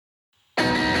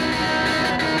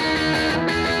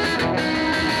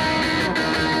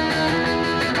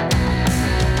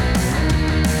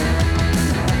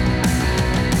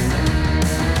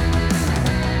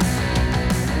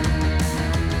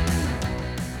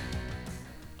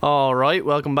All right,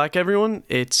 welcome back, everyone.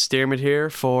 It's Dermot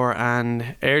here for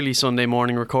an early Sunday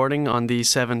morning recording on the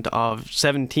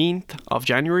 17th of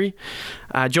January.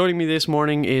 Joining me this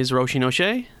morning is Roisin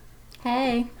O'Shea.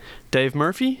 Hey. Dave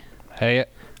Murphy. Hey.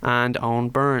 And Owen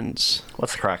Burns.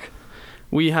 What's the crack?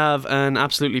 We have an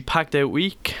absolutely packed out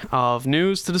week of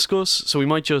news to discuss, so we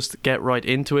might just get right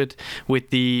into it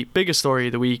with the biggest story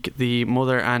of the week, the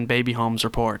Mother and Baby Homes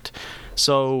report.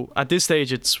 So at this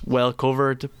stage it's well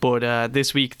covered, but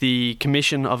this week the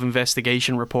Commission of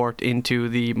Investigation report into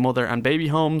the mother and baby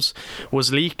homes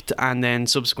was leaked and then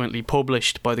subsequently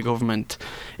published by the government.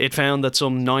 It found that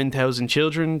some 9,000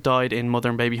 children died in mother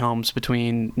and baby homes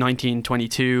between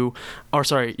 1922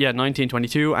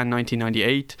 and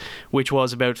 1998, which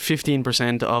was about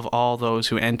 15% of all those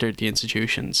who entered the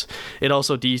institutions. It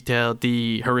also detailed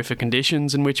the horrific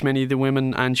conditions in which many of the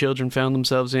women and children found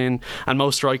themselves in, and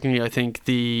most strikingly, I think,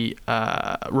 the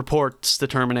report's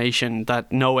determination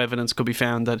that no evidence could be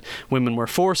found that women were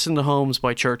forced into homes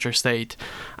by church or state.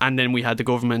 And then we had the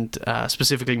government,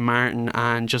 specifically Martin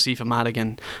and Josepha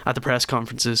Madigan, at the press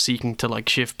conferences seeking to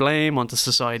shift blame onto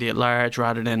society at large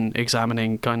rather than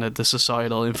examining kind of the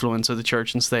societal influence of the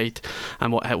church and state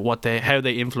and how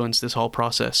they influenced this whole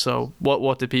process. So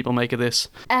what did people make of this?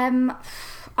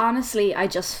 Honestly, I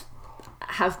just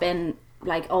have been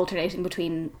alternating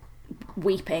between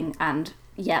weeping and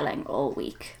yelling all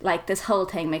week. This whole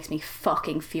thing makes me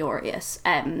fucking furious.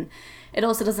 It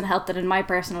also doesn't help that in my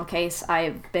personal case,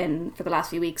 I've been for the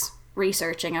last few weeks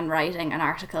researching and writing an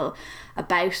article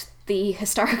about the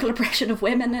historical oppression of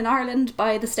women in Ireland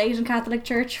by the state and Catholic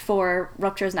Church for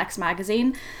Rupture's Next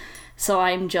magazine. So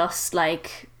I'm just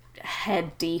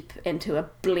head deep into a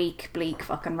bleak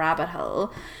fucking rabbit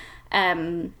hole.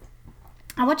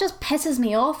 And what just pisses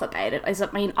me off about it is,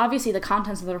 obviously the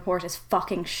contents of the report is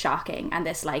fucking shocking, and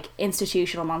this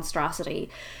institutional monstrosity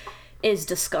is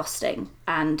disgusting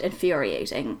and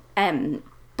infuriating.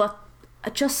 But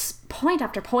just point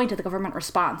after point of the government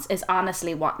response is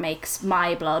honestly what makes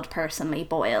my blood personally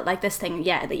boil. This thing,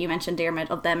 that you mentioned, Dermot,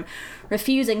 of them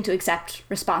refusing to accept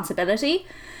responsibility,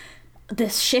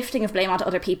 this shifting of blame onto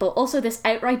other people, also this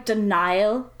outright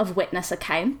denial of witness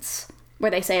accounts,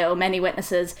 where they say, many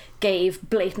witnesses gave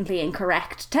blatantly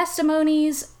incorrect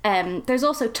testimonies. There's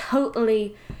also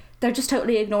they're just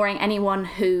totally ignoring anyone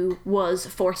who was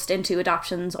forced into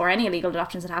adoptions or any illegal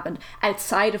adoptions that happened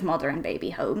outside of mother and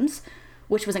baby homes,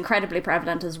 which was incredibly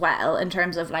prevalent as well in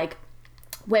terms of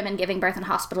women giving birth in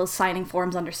hospitals, signing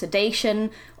forms under sedation,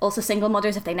 also single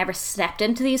mothers if they never stepped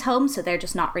into these homes, so they're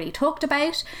just not really talked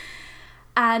about.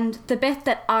 And the bit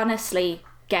that honestly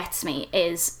gets me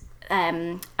is,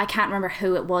 I can't remember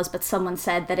who it was, but someone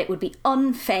said that it would be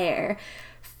unfair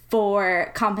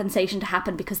for compensation to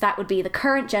happen because that would be the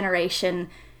current generation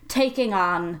taking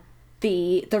on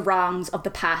the wrongs of the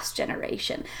past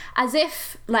generation. As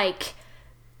if,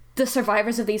 the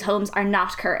survivors of these homes are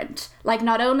not current.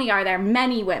 Not only are there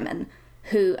many women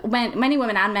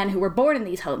and men who were born in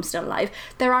these homes still alive,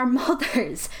 there are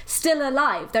mothers still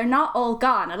alive. They're not all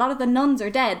gone. A lot of the nuns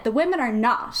are dead. The women are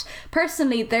not.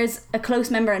 Personally, there's a close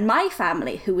member in my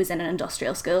family who was in an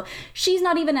industrial school. She's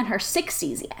not even in her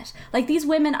 60s yet. These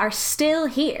women are still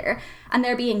here and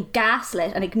they're being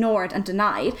gaslit and ignored and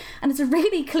denied. And it's a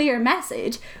really clear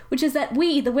message, which is that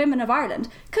we, the women of Ireland,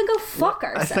 can go fuck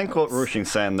ourselves. I think what Roisin's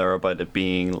saying there about it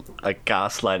being a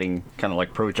gaslighting kind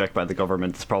of project by the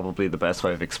government is probably the best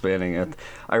way of explaining it.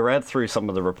 I read through some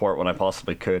of the report when I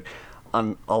possibly could,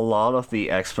 and a lot of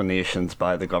the explanations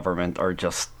by the government are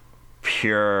just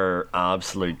pure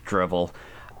absolute drivel.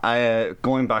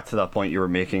 Going back to that point you were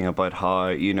making about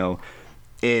how,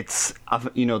 it's,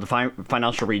 the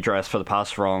financial redress for the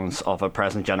past wrongs of a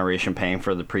present generation paying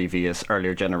for the previous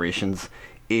earlier generations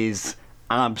is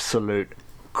absolute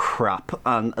crap,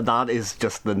 and that is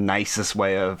just the nicest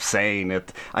way of saying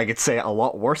it. I could say a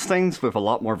lot worse things with a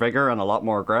lot more vigor and a lot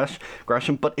more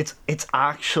aggression, but it's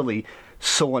actually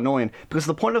so annoying, because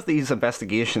the point of these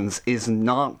investigations is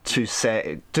not to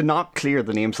not clear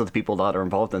the names of the people that are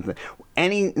involved in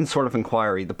any sort of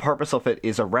inquiry. The purpose of it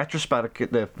is a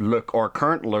retrospective look or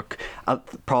current look at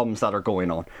the problems that are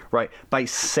going on, right? By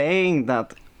saying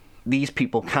that these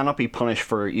people cannot be punished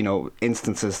for,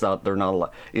 instances that they're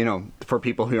not, for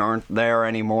people who aren't there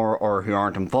anymore or who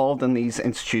aren't involved in these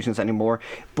institutions anymore,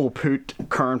 will put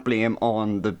current blame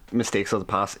on the mistakes of the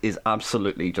past is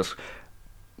absolutely just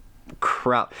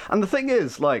crap. And the thing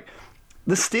is,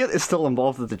 the state is still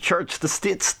involved with the church. The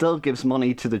state still gives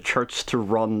money to the church to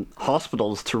run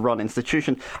hospitals, to run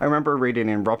institutions. I remember reading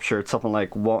in Rupture, it's something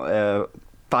like 5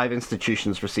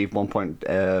 institutions received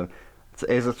 1.3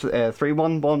 is it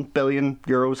 311 billion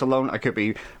euros alone? I could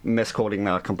be misquoting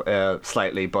that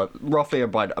slightly, but roughly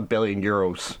about €1 billion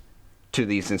to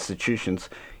these institutions.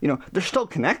 They're still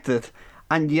connected,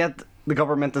 and yet the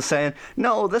government is saying,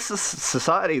 no, this is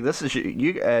society, this is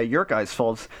your guys'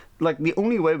 fault. Like, the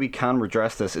only way we can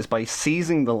redress this is by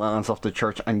seizing the lands of the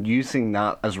church and using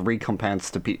that as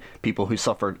recompense to people who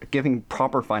suffered, giving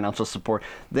proper financial support.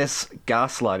 This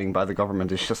gaslighting by the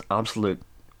government is just absolute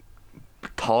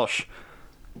tosh.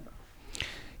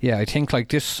 Yeah, I think like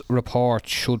this report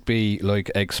should be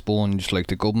like expunged, like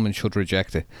the government should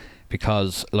reject it,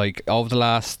 because like over the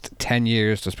last 10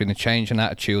 years there's been a change in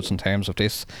attitudes in terms of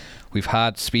this. We've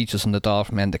had speeches in the Dáil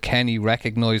from Enda Kenny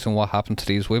recognising what happened to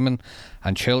these women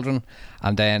and children,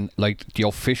 and then like the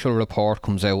official report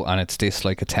comes out and it's this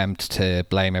like attempt to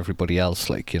blame everybody else,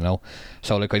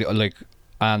 so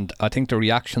and I think the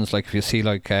reactions, like if you see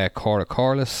like Cora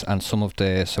Corliss and some of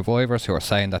the survivors who are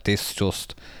saying that this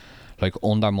just like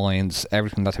undermines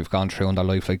everything that they've gone through in their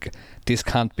life, like this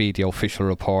can't be the official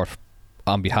report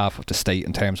on behalf of the state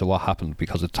in terms of what happened,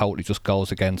 because it totally just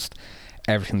goes against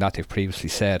everything that they've previously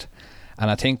said. And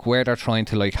I think where they're trying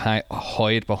to like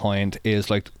hide behind is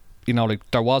like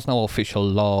there was no official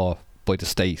law by the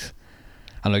state,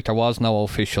 and like there was no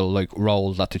official like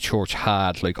role that the church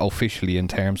had like officially in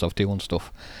terms of doing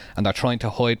stuff, and they're trying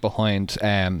to hide behind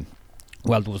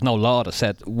well, there was no law that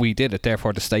said we did it,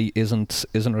 therefore the state isn't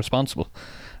responsible.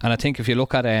 And I think if you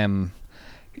look at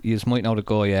you might know the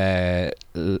guy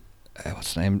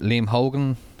what's his name, Liam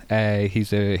Hogan.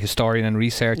 He's a historian and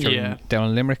researcher down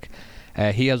in Limerick.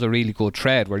 He has a really good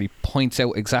thread where he points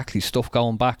out exactly stuff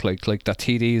going back, like that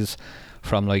TDs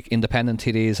from like independent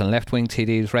TDs and left-wing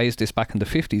TDs raised this back in the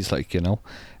 50s,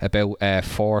 about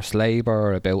forced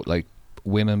labour, about like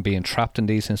women being trapped in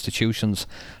these institutions.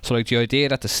 So like the idea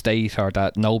that the state or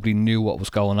that nobody knew what was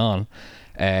going on,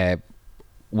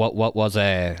 what was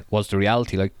the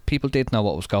reality. Like people did know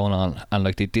what was going on, and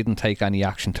like they didn't take any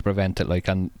action to prevent it. Like,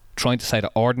 and trying to say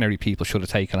that ordinary people should have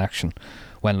taken action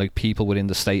when like people within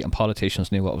the state and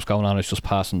politicians knew what was going on is just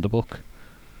passing the buck.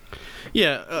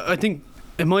 Yeah, I think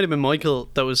it might have been Michael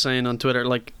that was saying on Twitter,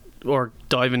 like, or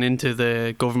diving into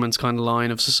the government's kind of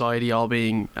line of society all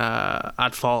being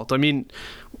at fault. I mean,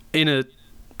 in a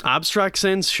abstract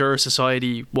sense, sure,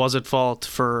 society was at fault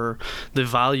for the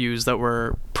values that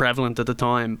were prevalent at the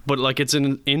time, but like it's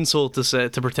an insult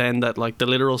to pretend that like the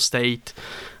literal state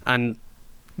and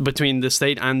between the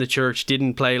state and the church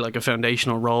didn't play like a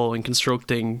foundational role in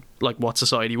constructing like what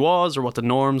society was or what the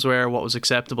norms were, what was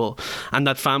acceptable, and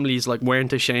that families like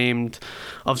weren't ashamed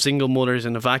of single mothers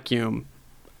in a vacuum.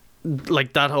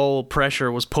 Like that whole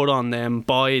pressure was put on them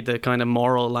by the kind of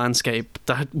moral landscape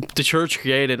that the church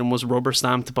created and was rubber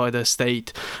stamped by the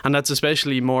state. And that's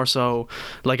especially more so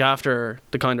like after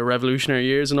the kind of revolutionary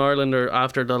years in Ireland, or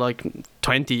after the like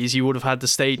 20s, you would have had the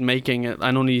state making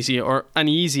an uneasy or an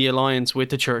easy alliance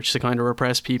with the church to kind of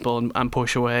repress people and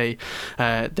push away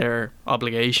their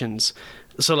obligations.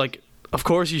 So like, of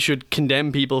course you should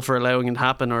condemn people for allowing it to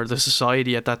happen, or the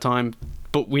society at that time.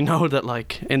 But we know that,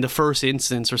 like, in the first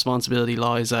instance, responsibility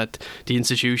lies at the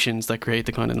institutions that create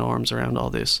the kind of norms around all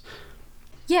this.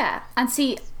 Yeah, and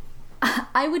see,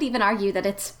 I would even argue that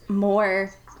it's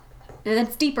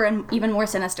deeper and even more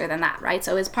sinister than that, right?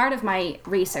 So as part of my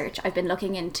research, I've been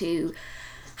looking into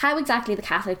how exactly the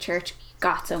Catholic Church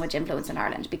got so much influence in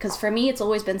Ireland. Because for me, it's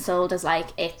always been sold as, like,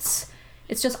 it's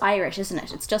just Irish, isn't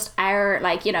it? It's just our,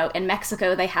 like, you know, in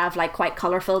Mexico they have like quite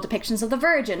colourful depictions of the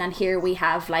Virgin, and here we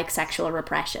have like sexual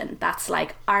repression. That's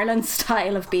like Ireland's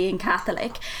style of being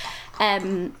Catholic.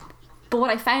 But what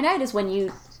I found out is when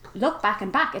you look back,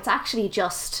 it's actually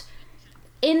just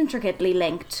intricately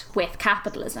linked with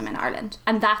capitalism in Ireland,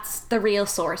 and that's the real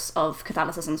source of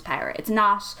Catholicism's power. It's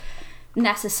not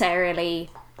necessarily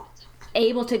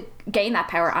able to gain that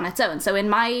power on its own. So in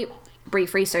my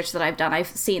brief research that I've done, I've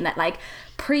seen that like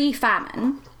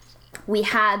pre-famine we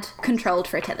had controlled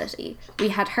fertility, we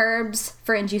had herbs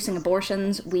for inducing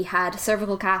abortions, we had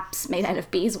cervical caps made out of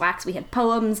beeswax, we had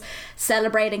poems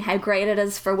celebrating how great it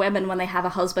is for women when they have a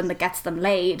husband that gets them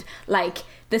laid. Like,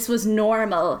 this was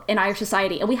normal in Irish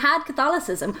society, and we had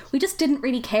Catholicism. We just didn't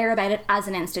really care about it as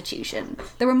an institution.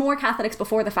 There were more Catholics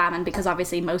before the famine because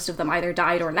obviously most of them either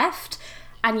died or left,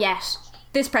 and yet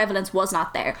this prevalence was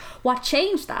not there. What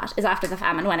changed that is after the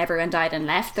famine, when everyone died and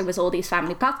left, there was all these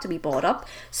family plots to be bought up.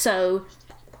 So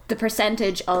the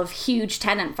percentage of huge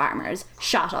tenant farmers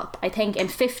shot up. I think in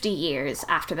 50 years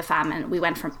after the famine, we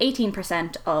went from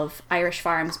 18% of Irish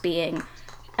farms being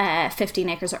 15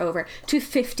 acres or over to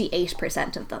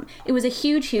 58% of them. It was a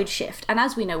huge, huge shift. And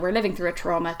as we know, we're living through a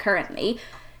trauma currently.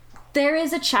 there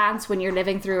is a chance when you're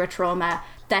living through a trauma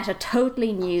that a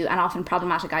totally new and often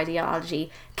problematic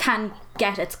ideology can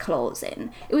get its claws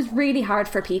in. It was really hard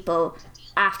for people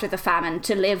after the famine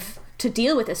to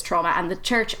deal with this trauma, and the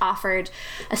church offered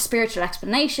a spiritual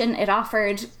explanation. It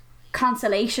offered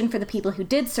consolation for the people who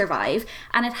did survive,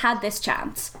 and it had this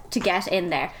chance to get in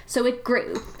there. So it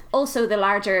grew. Also, the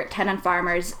larger tenant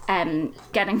farmers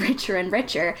getting richer and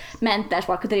richer meant that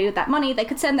what could they do with that money? They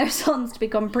could send their sons to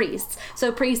become priests.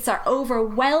 So priests are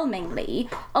overwhelmingly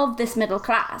of this middle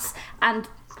class, and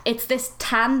it's this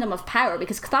tandem of power,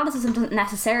 because Catholicism doesn't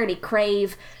necessarily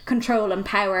crave control and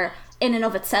power in and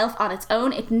of itself on its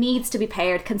own. It needs to be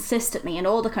paired consistently in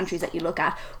all the countries that you look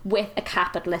at with a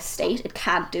capitalist state. It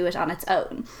can't do it on its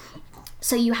own.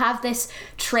 So you have this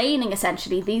training,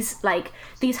 essentially,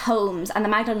 these homes and the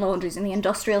Magdalen laundries and the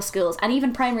industrial schools and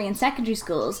even primary and secondary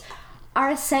schools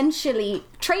are essentially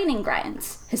training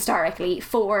grounds historically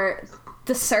for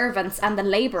the servants and the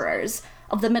labourers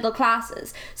of the middle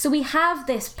classes. So we have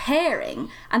this pairing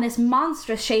and this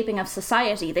monstrous shaping of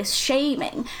society, this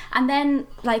shaming, and then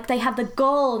they have the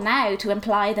gall now to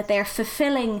imply that they're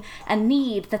fulfilling a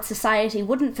need that society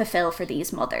wouldn't fulfill for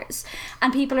these mothers.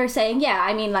 And people are saying,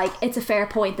 it's a fair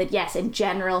point that yes, in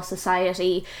general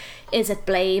society is at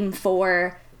blame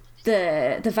for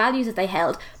the values that they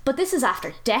held, but this is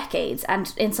after decades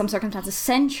and in some circumstances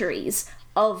centuries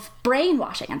of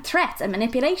brainwashing and threats and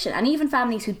manipulation. And even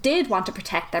families who did want to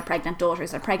protect their pregnant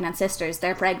daughters, their pregnant sisters,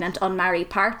 their pregnant unmarried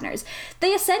partners, they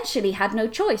essentially had no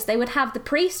choice. They would have the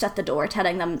priest at the door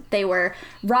telling them they were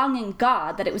wronging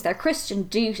God, that it was their Christian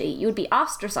duty. You would be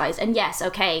ostracized. And yes,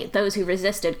 okay, those who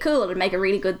resisted, cool, it would make a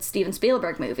really good Steven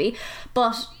Spielberg movie,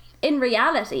 but in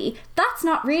reality, that's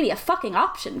not really a fucking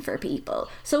option for people.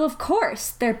 So of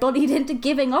course they're bullied into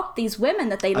giving up these women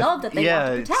that they love, that they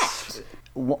want to protect.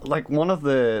 One of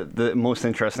the most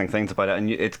interesting things about it, and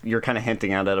you're kind of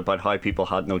hinting at it about how people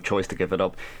had no choice to give it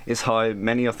up, is how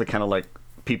many of the kind of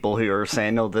people who are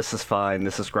saying, no, this is fine,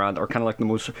 this is grand, are kind of the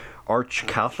most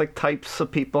arch-Catholic types of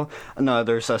people. Now,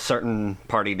 there's a certain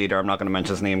party leader, I'm not going to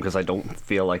mention his name because I don't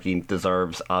feel like he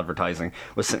deserves advertising,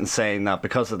 was sitting saying that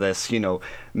because of this,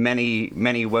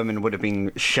 many women would have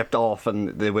been shipped off and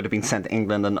they would have been sent to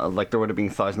England, and there would have been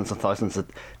thousands and thousands of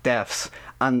deaths.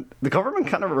 And the government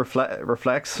kind of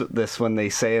reflects this when they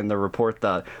say in the report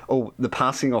that, the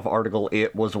passing of Article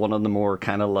 8 was one of the more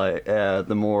kind of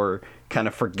the more kind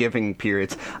of forgiving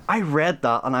periods. I read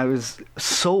that and I was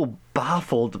so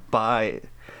baffled by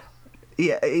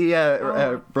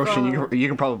Roisin, you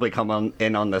can probably come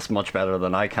in on this much better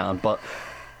than I can, but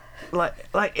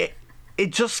it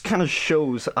just kind of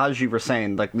shows, as you were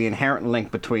saying, the inherent link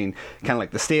between kind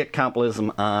of the state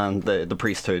capitalism and the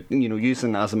priesthood,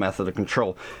 using it as a method of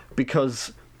control.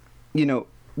 Because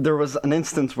there was an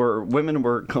instance where women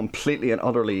were completely and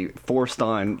utterly forced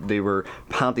down. They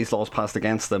had these laws passed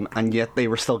against them, and yet they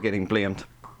were still getting blamed.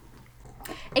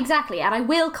 Exactly, and I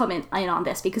will come in on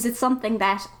this because it's something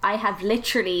that I have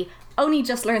literally only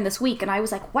just learned this week, and I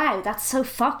was like, wow, that's so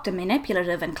fucked and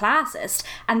manipulative and classist.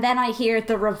 And then I hear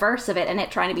the reverse of it, and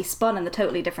it trying to be spun in the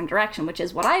totally different direction, which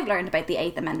is what I've learned about the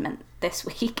 8th Amendment this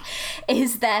week,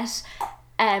 is that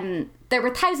there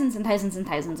were thousands and thousands and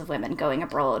thousands of women going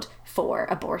abroad for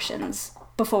abortions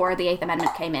before the 8th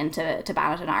Amendment came in to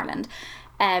ban it in Ireland.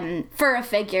 For a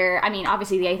figure,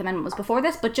 obviously the 8th Amendment was before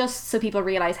this, but just so people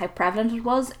realise how prevalent it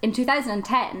was, in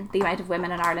 2010, the amount of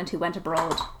women in Ireland who went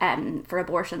abroad for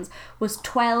abortions was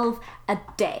 12 a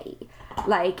day.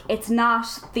 It's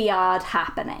not the odd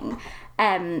happening.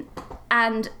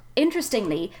 And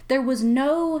interestingly, there was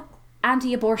no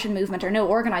anti-abortion movement or no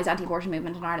organised anti-abortion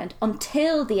movement in Ireland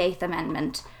until the 8th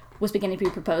Amendment was beginning to be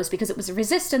proposed, because it was a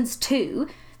resistance to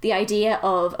the idea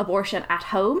of abortion at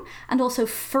home and also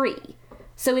free.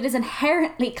 So it is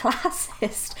inherently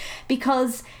classist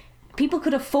because people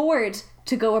could afford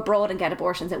to go abroad and get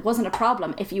abortions. It wasn't a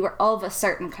problem if you were of a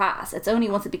certain class. It's only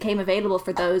once it became available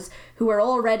for those who were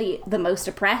already the most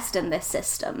oppressed in this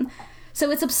system. So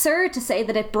it's absurd to say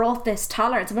that it brought this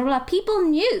tolerance. Blah, blah, blah. People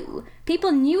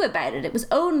knew about it. It was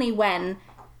only when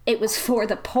it was for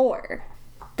the poor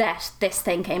that this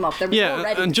thing came up. There was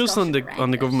already and just on the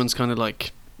government's kind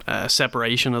of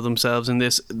separation of themselves in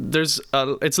this,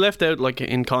 it's left out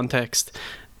in context.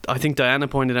 I think Diana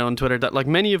pointed out on Twitter that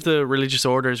many of the religious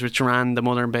orders which ran the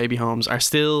mother and baby homes are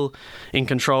still in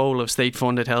control of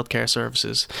state-funded healthcare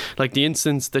services. The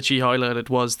instance that she highlighted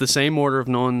was the same order of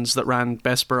nuns that ran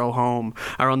Bessborough Home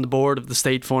are on the board of the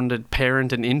state-funded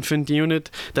parent and infant unit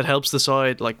that helps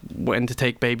decide when to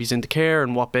take babies into care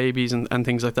and what babies and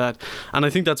things like that. And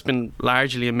I think that's been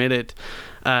largely omitted,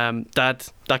 that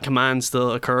command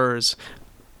still occurs.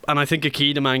 and I think a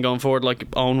key demand going forward, like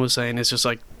Owen was saying, is just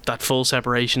like that full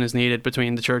separation is needed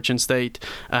between the church and state.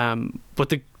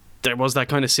 But there was that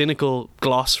kind of cynical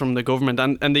gloss from the government,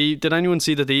 and did anyone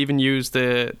see that they even used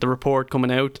the report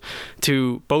coming out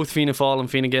to, both Fianna Fáil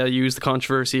and Fine Gael used the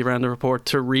controversy around the report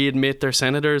to readmit their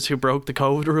senators who broke the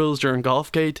COVID rules during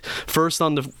Golfgate, first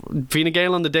on the Fine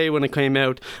Gael on the day when it came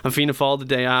out, and Fianna Fáil the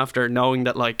day after, knowing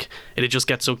that like it'd just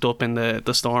get sucked up in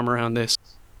the storm around this.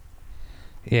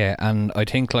 Yeah, and I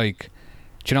think like,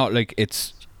 do you know, like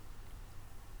it's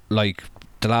like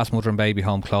the last mother and baby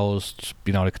home closed,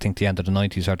 you know, like I think the end of the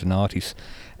 90s or the noughties,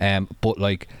 but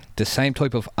like the same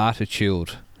type of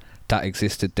attitude that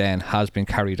existed then has been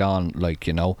carried on, like,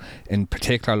 you know, in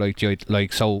particular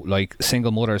like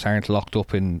single mothers aren't locked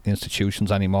up in institutions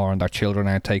anymore and their children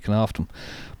aren't taken off them,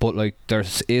 but like there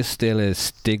is still a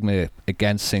stigma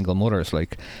against single mothers,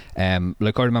 like I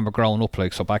remember growing up,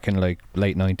 like, so back in like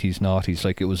late 90s noughties,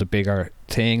 like it was a bigger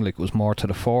thing, like it was more to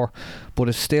the fore, but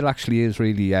it still actually is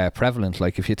really prevalent,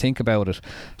 like if you think about it.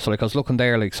 So like I was looking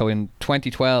there, like, so in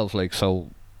 2012, like, so,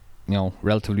 you know,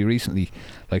 relatively recently,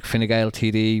 like Fine Gael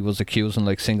TD was accusing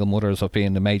like single mothers of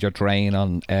being the major drain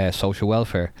on social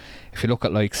welfare. If you look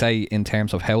at, like, say in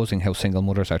terms of housing, how single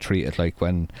mothers are treated, like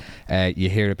when you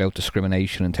hear about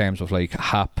discrimination in terms of like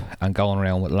HAP and going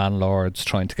around with landlords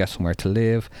trying to get somewhere to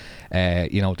live,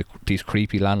 you know, these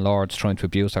creepy landlords trying to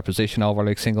abuse their position over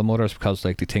like single mothers because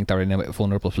like they think they're in a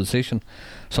vulnerable position.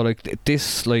 So like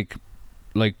this, like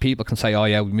people can say, oh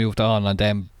yeah, we moved on, and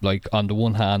then like on the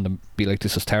one hand and be like,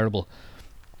 this is terrible,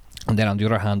 and then on the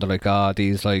other hand they're like,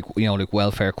 these, like, you know, like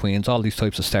welfare queens, all these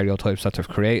types of stereotypes that they've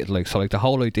created, like, so like the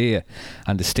whole idea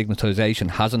and the stigmatization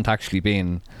hasn't actually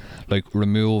been like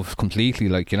removed completely,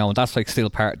 like, you know, and that's like still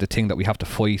part of the thing that we have to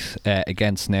fight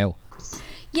against now.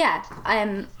 Yeah,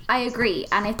 I agree,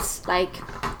 and it's like,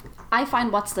 I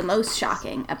find what's the most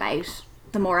shocking about,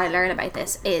 the more I learn about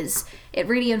this, is it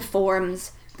really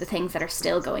informs the things that are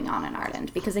still going on in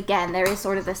Ireland, because again, there is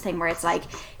sort of this thing where it's like,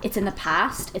 it's in the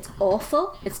past, it's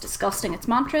awful, it's disgusting, it's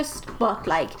monstrous, but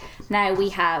like now we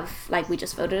have, like, we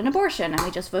just voted an abortion and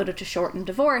we just voted to shorten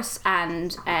divorce,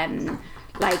 and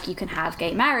like you can have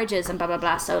gay marriages and blah blah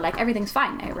blah, so like everything's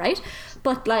fine now, right?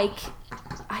 But like,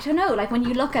 I don't know, like when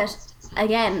you look at,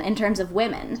 again, in terms of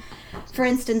women, for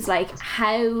instance, like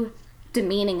how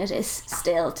demeaning it is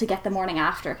still to get the morning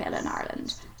after pill in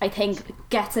Ireland, I think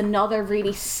gets another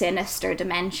really sinister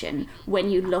dimension when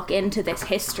you look into this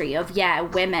history of,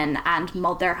 women and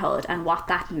motherhood and what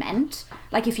that meant.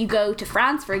 Like if you go to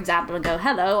France, for example, and go,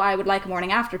 hello, I would like a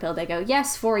morning after pill, they go,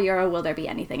 yes, €4, will there be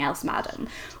anything else, madam?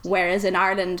 Whereas in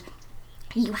Ireland,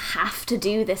 you have to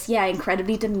do this,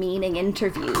 incredibly demeaning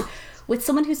interview with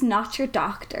someone who's not your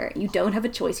doctor. You don't have a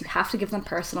choice. You have to give them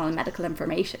personal and medical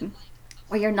information,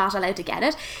 or you're not allowed to get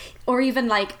it. Or even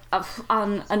like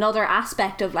on another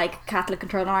aspect of like Catholic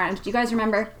control in Ireland, do you guys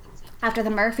remember after the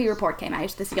Murphy report came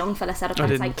out, this young fella set up a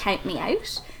website, Count Me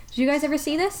Out? Did you guys ever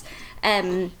see this?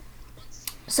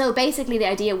 So basically the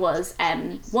idea was,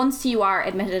 once you are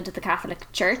admitted into the Catholic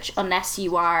Church, unless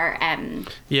you are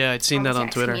I'd seen that on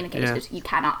Twitter, you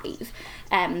cannot leave.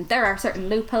 There are certain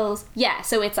loopholes,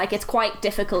 so it's like, it's quite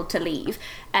difficult to leave.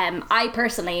 I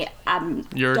personally am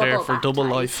You're there for double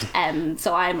life,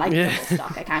 so I'm like double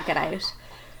stuck. I can't get out.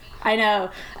 I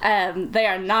know, they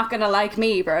are not gonna like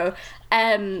me, bro.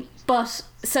 But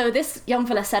so this young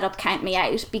fella set up Count Me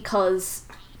Out because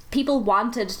people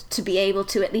wanted to be able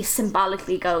to at least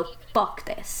symbolically go, fuck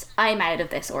this, I'm out of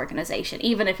this organisation,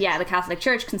 even if the Catholic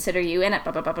Church consider you in it,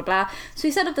 blah blah blah blah blah. So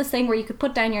he set up this thing where you could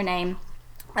put down your name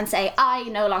and say, I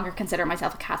no longer consider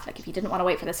myself a Catholic, if you didn't want to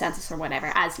wait for the census or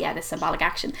whatever, as this symbolic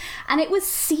action. And it was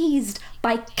seized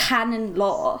by canon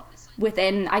law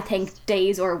within, I think,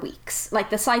 days or weeks. Like,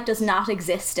 the site does not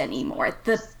exist anymore.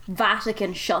 The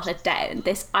Vatican shut it down,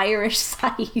 this Irish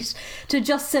site, to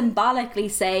just symbolically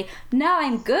say, no,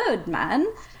 I'm good, man.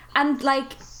 And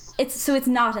like, it's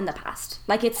not in the past.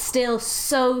 Like, it's still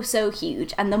so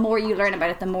huge, and the more you learn about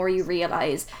it, the more you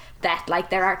realise that like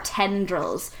there are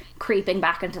tendrils creeping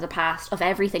back into the past of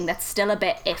everything that's still a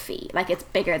bit iffy. Like, it's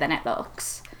bigger than it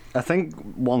looks. I think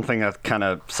one thing that kind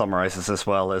of summarises this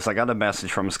well is I got a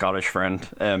message from a Scottish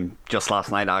friend just last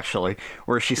night, actually,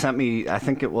 where she sent me, I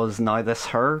think it was Now This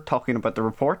Her, talking about the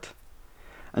report.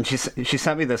 And she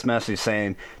sent me this message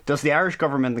saying, does the Irish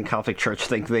government and Catholic Church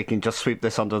think they can just sweep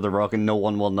this under the rug and no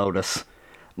one will notice?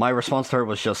 My response to her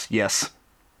was just, yes.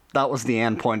 That was the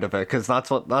end point of it, because that's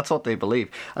what they believe.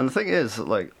 And the thing is,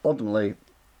 like, ultimately,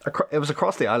 it was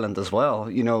across the island as well.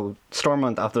 You know,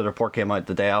 Stormont, after the report came out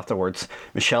the day afterwards,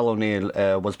 Michelle O'Neill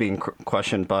was being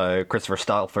questioned by Christopher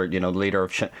Stalford, you know, the leader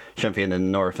of Sinn Féin in the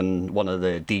North and one of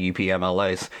the DUP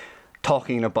MLAs.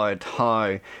 talking about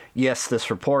how, yes, this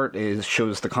report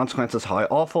shows the consequences, how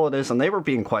awful it is, and they were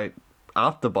being quite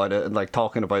apt about it and like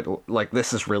talking about like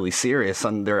this is really serious,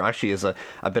 and there actually is a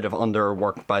bit of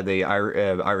underwork by the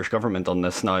Irish government on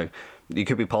this now. You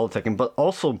could be politicking, but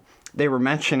also they were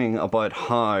mentioning about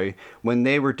how when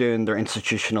they were doing their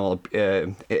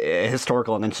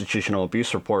historical and institutional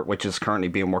abuse report, which is currently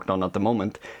being worked on at the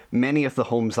moment, many of the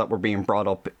homes that were being brought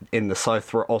up in the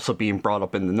south were also being brought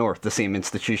up in the north, the same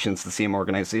institutions, the same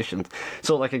organisations.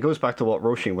 So like it goes back to what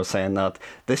Roisin was saying, that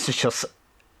this is just,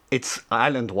 it's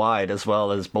island wide as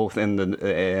well as both in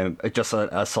the just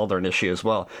a southern issue as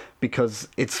well, because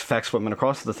it affects women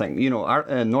across the thing. You know,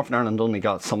 Northern Ireland only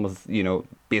got some of, you know,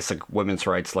 basic women's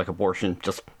rights like abortion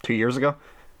just 2 years ago,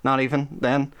 not even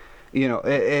then. You know,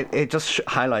 it just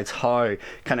highlights how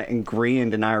kind of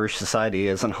ingrained in Irish society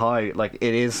is, and how like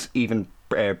it is even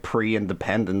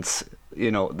pre-independence.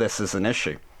 You know, this is an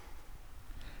issue.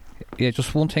 Yeah,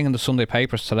 just one thing in the Sunday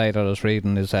papers today that I was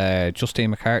reading is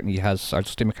Justine McCarthy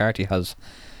has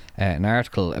an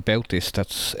article about this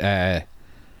that's like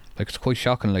it's quite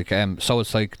shocking. Like so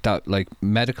it's like that like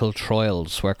medical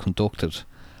trials were conducted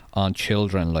on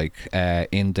children like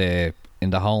in the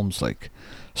homes, like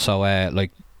so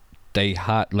like they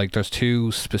had like there's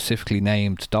two specifically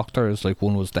named doctors, like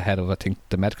one was the head of I think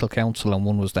the medical council and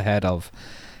one was the head of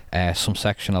some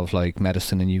section of like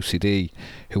medicine and UCD,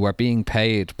 who are being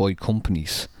paid by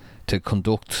companies to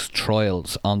conduct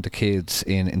trials on the kids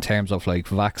in terms of like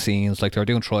vaccines. Like they're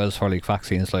doing trials for like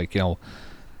vaccines, like, you know,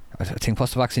 I think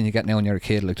what's the vaccine you get now when you're a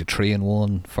kid, like the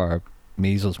 3-in-1 for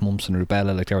measles, mumps and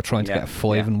rubella. Like they were trying to get a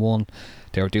 5-in-1.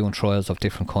 They were doing trials of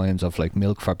different kinds of like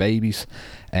milk for babies,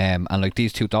 and like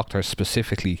these two doctors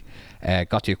specifically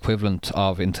got the equivalent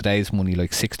of, in today's money,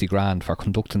 like 60 grand for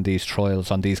conducting these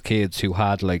trials on these kids who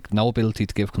had like no ability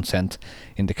to give consent.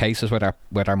 In the cases where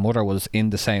their mother was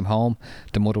in the same home,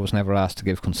 the mother was never asked to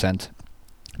give consent.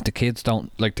 The kids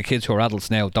don't, like the kids who are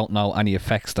adults now don't know any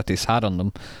effects that this had on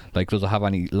them, like does it have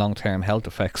any long-term health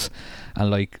effects. And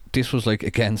like this was like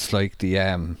against like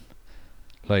the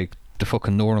like the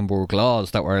fucking Nuremberg laws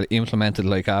that were implemented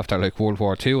like after like World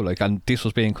War II, like, and this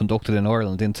was being conducted in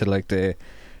Ireland into like the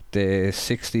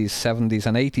 60s, 70s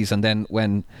and 80s. And then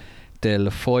when the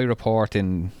Laffoy report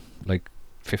in like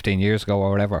 15 years ago or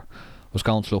whatever was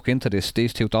going to look into this,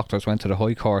 these two doctors went to the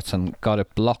High Courts and got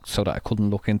it blocked so that I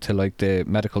couldn't look into like the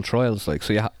medical trials, like,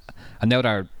 so and now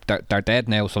they're dead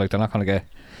now, so like they're not going to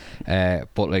get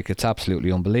but like it's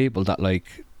absolutely unbelievable that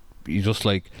like you just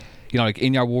like, you know, like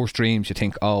in your worst dreams you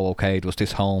think, oh okay, it was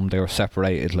this home, they were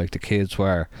separated, like the kids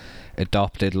were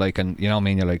adopted, like, and you know what I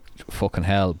mean, you're like fucking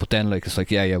hell. But then like it's like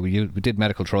we did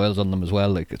medical trials on them as well,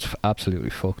 like it's absolutely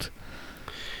fucked.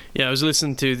 Yeah, I was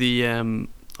listening to the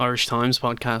Irish Times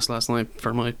podcast last night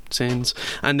for my sins,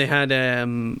 and they had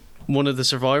one of the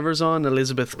survivors on,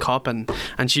 Elizabeth Coppin,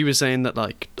 and she was saying that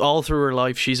like all through her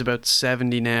life, she's about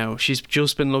 70 now, she's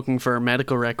just been looking for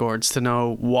medical records to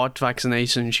know what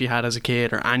vaccination she had as a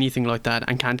kid or anything like that,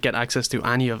 and can't get access to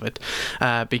any of it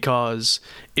because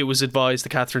it was advised to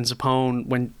Catherine Zappone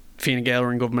when Fine Gael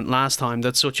were in government last time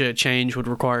that such a change would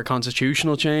require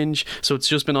constitutional change, so it's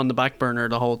just been on the back burner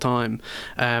the whole time.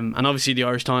 And obviously the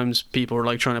Irish Times people were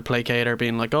like trying to placate her,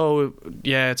 being like, oh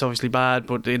yeah, it's obviously bad,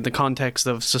 but in the context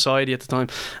of society at the time.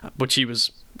 But she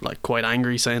was like quite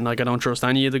angry, saying like, I don't trust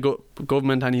any of the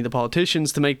government, any of the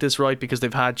politicians to make this right, because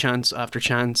they've had chance after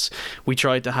chance. We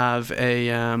tried to have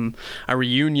a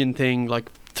reunion thing like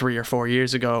 3 or 4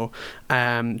 years ago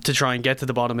to try and get to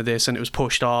the bottom of this, and it was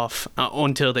pushed off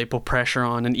until they put pressure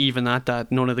on, and even at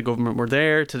that none of the government were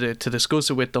there to discuss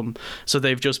it with them, so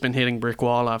they've just been hitting brick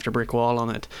wall after brick wall on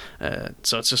it.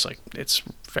 So it's just like, it's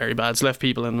very bad. It's left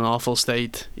people in an awful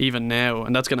state even now,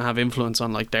 and that's going to have influence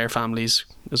on like their families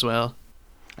as well.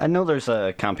 I know there's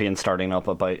a campaign starting up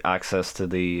about access to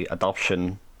the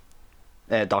adoption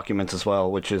documents as well,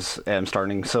 which is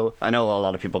starting. So I know a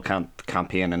lot of people can't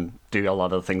campaign and do a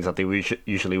lot of the things that they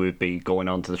usually would be going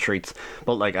onto the streets,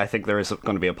 but like I think there is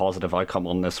going to be a positive outcome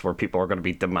on this, where people are going to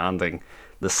be demanding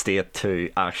the state to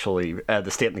actually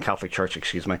the state and the Catholic Church,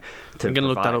 excuse me, to I'm going to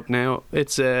look that up now.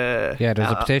 It's yeah,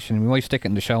 there's a petition. We might stick it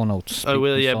in the show notes. I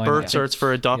will, yeah. Birth certs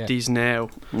for adoptees now.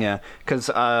 Yeah, because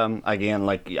again,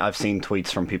 like I've seen tweets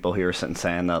from people who are sitting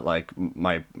saying that like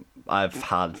I've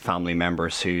had family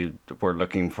members who were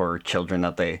looking for children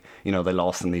that they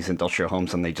lost in these industrial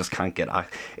homes, and they just can't get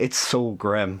it's so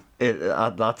grim.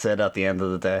 That's it at the end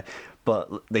of the day,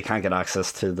 but they can't get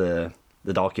access to the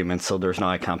the documents, so there's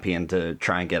now a campaign to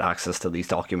try and get access to these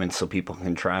documents so people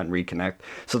can try and reconnect.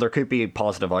 So there could be a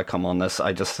positive outcome on this.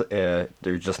 There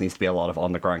just needs to be a lot of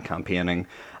on the ground campaigning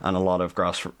and a lot of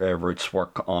grassroots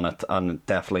work on it, and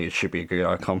definitely it should be a good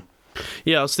outcome.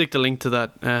 Yeah, I'll stick the link to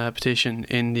that petition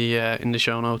in the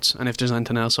show notes, and if there's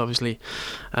anything else, obviously.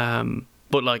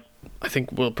 But like, I think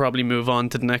we'll probably move on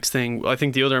to the next thing. I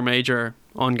think the other major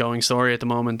ongoing story at the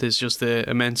moment is just the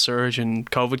immense surge in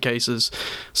COVID cases.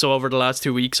 So over the last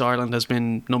 2 weeks, Ireland has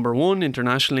been number one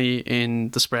internationally in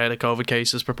the spread of COVID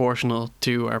cases proportional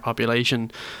to our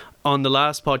population. On the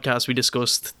last podcast, we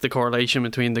discussed the correlation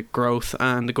between the growth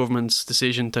and the government's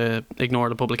decision to ignore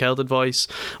the public health advice,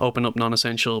 open up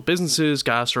non-essential businesses,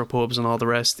 gastropubs and all the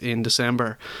rest in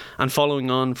December. And following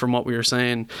on from what we were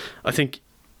saying, I think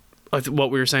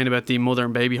what we were saying about the mother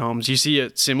and baby homes, you see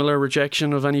a similar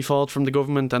rejection of any fault from the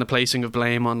government and a placing of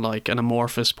blame on like an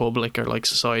amorphous public or like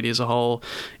society as a whole.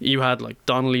 You had like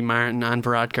Donnelly, Martin and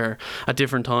Varadkar at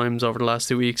different times over the last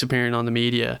 2 weeks appearing on the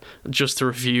media just to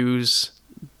refuse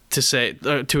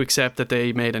to accept that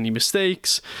they made any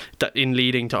mistakes that in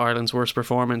leading to Ireland's worst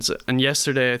performance. And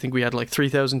yesterday I think we had like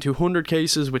 3,200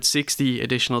 cases with 60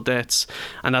 additional deaths,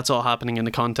 and that's all happening in the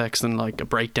context and like a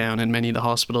breakdown in many of the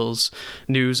hospitals,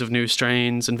 news of new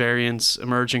strains and variants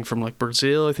emerging from like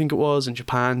Brazil I think it was, and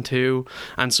Japan too,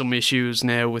 and some issues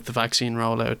now with the vaccine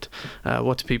rollout.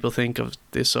 What do people think of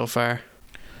this so far?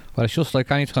 Well, it's just like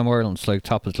any time Ireland's like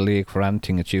top of the league for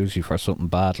anything, it's usually for something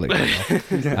bad, like,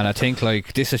 you know? And I think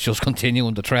like this is just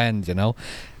continuing the trend, you know.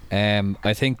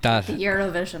 I think that the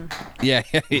Eurovision. Yeah.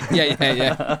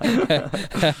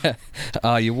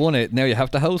 You won it. Now you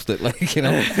have to host it, like, you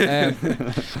know.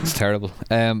 It's terrible.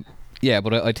 Yeah,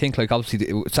 but I think like obviously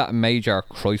it's at a major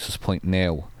crisis point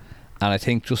now, and I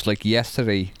think just like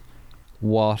yesterday,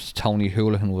 what Tony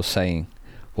Holohan was saying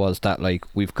was that like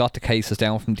we've got the cases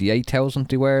down from the 8,000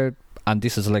 they were, and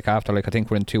this is like after like I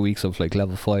think we're in 2 weeks of like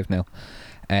level 5 now,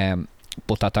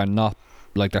 but that they're not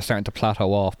like, they're starting to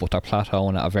plateau off, but they're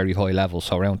plateauing at a very high level,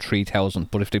 so around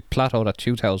 3,000. But if they plateaued at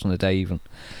 2,000 a day even,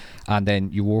 and then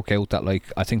you work out that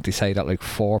like I think they say that like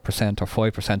 4% or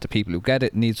 5% of people who get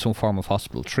it need some form of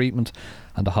hospital treatment,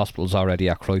 and the hospital's already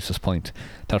at crisis point,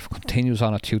 that if it continues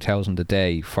on at 2,000 a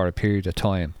day for a period of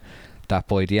time, that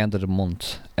by the end of the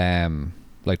month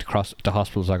like the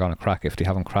hospitals are going to crack if they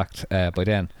haven't cracked by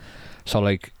then. So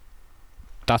like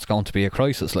that's going to be a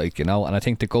crisis, like, you know. And I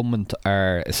think the government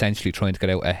are essentially trying to get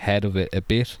out ahead of it a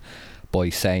bit by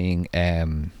saying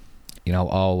you know,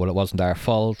 oh well, it wasn't our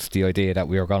fault, the idea that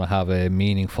we were going to have a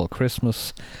meaningful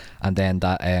Christmas, and then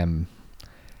that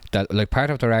like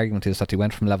part of their argument is that they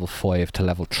went from level 5 to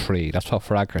level 3. That's what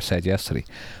Varadkar said yesterday,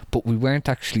 but we weren't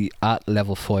actually at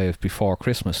level 5 before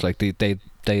Christmas. Like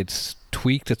they'd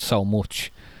tweaked it so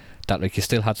much that like you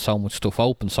still had so much stuff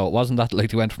open, so it wasn't that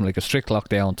like they went from like a strict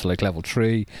lockdown to like level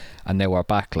 3 and they were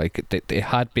back. Like they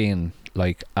had been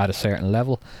like at a certain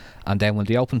level, and then when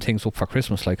they opened things up for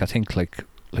Christmas, like I think like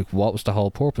what was the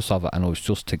whole purpose of it? And it was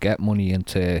just to get money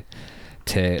into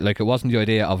like, it wasn't the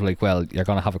idea of like, well, you're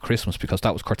going to have a Christmas, because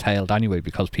that was curtailed anyway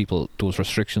because there was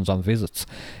restrictions on visits.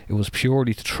 It was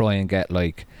purely to try and get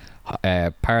like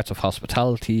parts of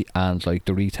hospitality and like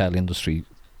the retail industry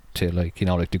to like, you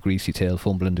know, like the greasy tail,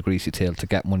 fumbling the greasy tail, to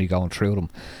get money going through them.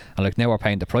 And like now we're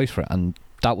paying the price for it. And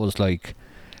that was like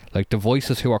the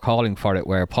voices who are calling for it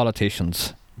were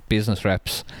politicians, business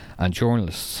reps and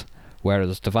journalists,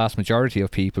 whereas the vast majority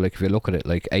of people, like if you look at it,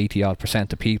 like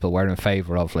 80% of people were in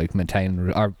favour of like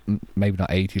maintaining, or maybe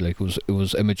not 80, like it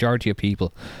was a majority of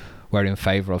people were in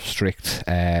favour of strict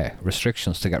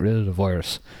restrictions to get rid of the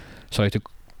virus. So the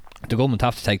government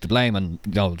have to take the blame, and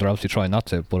you know, they're obviously trying not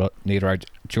to, but neither are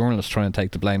journalists trying to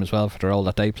take the blame as well for the role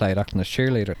that they played acting as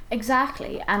cheerleader.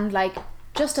 Exactly. And like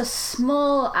just a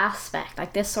small aspect,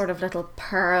 like this sort of little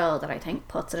pearl that I think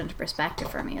puts it into perspective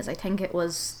for me, is I think it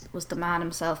was the man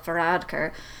himself,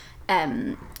 Varadkar,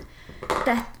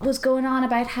 that was going on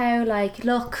about how like,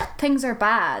 look, things are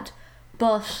bad,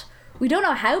 but we don't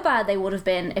know how bad they would have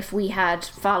been if we had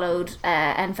followed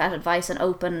NPHET advice and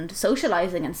opened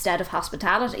socialising instead of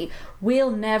hospitality.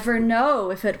 We'll never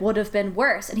know if it would have been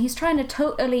worse. And he's trying to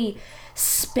totally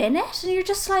spin it, and you're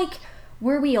just like,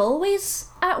 were we always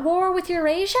at war with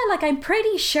Eurasia? Like, I'm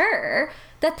pretty sure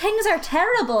that things are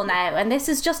terrible now, and this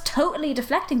is just totally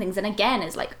deflecting things, and again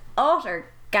is like utter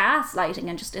gaslighting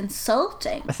and just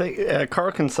insulting. I think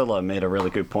Cara Kinsella made a really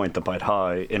good point about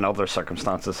how in other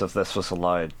circumstances, if this was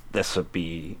allowed, this would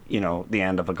be, you know, the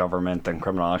end of a government and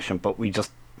criminal action, but we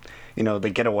just, you know,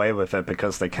 they get away with it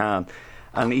because they can.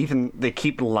 And even they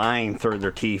keep lying through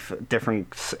their teeth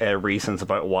different reasons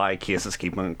about why cases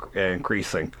keep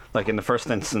increasing. Like in the first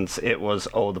instance, it was,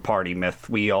 oh, the party myth.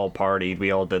 We all partied,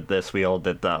 we all did this, we all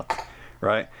did that,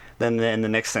 right? Then in the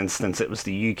next instance, it was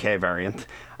the UK variant.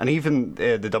 And even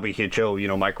the WHO, you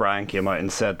know, Mike Ryan came out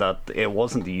and said that it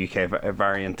wasn't the UK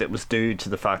variant. It was due to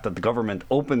the fact that the government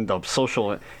opened up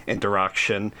social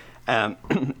interaction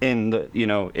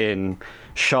in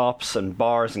shops and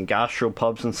bars and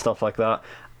gastropubs and stuff like that,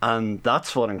 and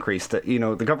that's what increased it. You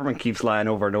know, the government keeps lying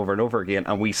over and over and over again,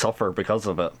 and we suffer because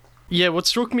of it. Yeah, what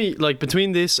struck me, like,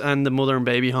 between this and the mother and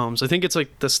baby homes, I think it's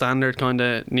like the standard kind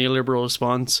of neoliberal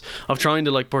response of trying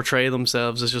to like portray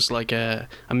themselves as just like a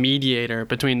mediator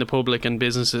between the public and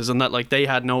businesses, and that like they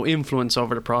had no influence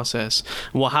over the process.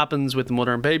 And what happens with the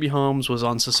mother and baby homes was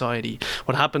on society.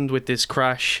 What happened with this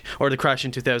crash, or the crash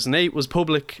in 2008, was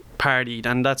public partied,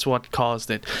 and that's what caused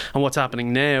it. And what's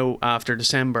happening now after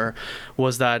December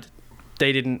was that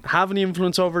they didn't have any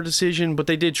influence over the decision, but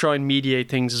they did try and mediate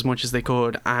things as much as they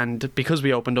could. And because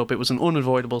we opened up, it was an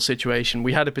unavoidable situation.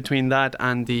 We had it between that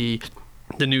and the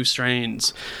new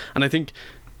strains. And I think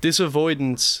this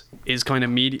avoidance is kind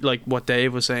of like what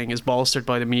Dave was saying, is bolstered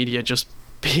by the media just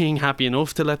being happy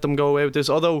enough to let them go out this,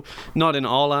 although not in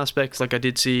all aspects. Like I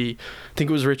did see, I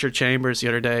think it was Richard Chambers the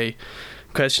other day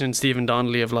questioning Stephen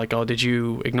Donnelly of like, oh, did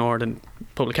you ignore the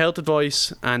public health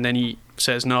advice? And then he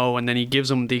says no, and then he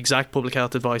gives him the exact public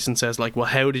health advice and says like, well,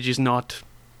 how did you not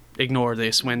ignore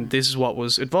this when this is what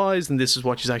was advised and this is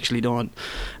what she's actually done?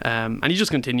 And he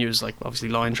just continues, like, obviously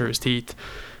lying through his teeth.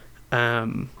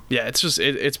 Yeah, it's just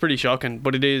it's pretty shocking,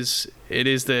 but it is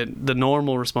the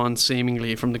normal response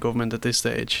seemingly from the government at this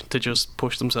stage to just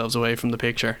push themselves away from the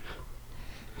picture.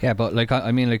 Yeah, but like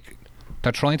I mean, like,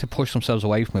 they're trying to push themselves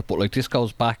away from it, but like this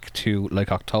goes back to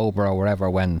like October or wherever,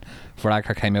 when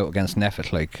Varadkar came out against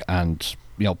Neffet, like, and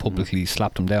you know, publicly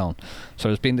slapped him down. So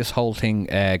there's been this whole thing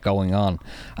going on,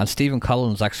 and Stephen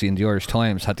Collins actually in the Irish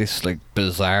Times had this like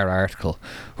bizarre article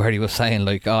where he was saying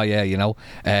like, oh yeah, you know,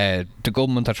 the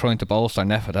government are trying to bolster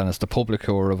Neffet and it's the public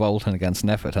who are revolting against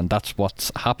Neffet, and that's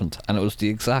what's happened. And it was the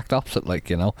exact opposite, like,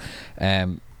 you know,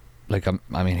 like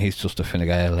I mean, he's just a Fine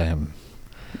Gael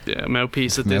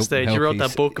mouthpiece at this stage. He wrote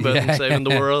that book about him saving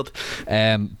the world.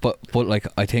 But like,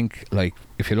 I think like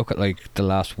if you look at like the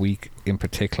last week in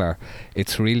particular,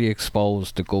 it's really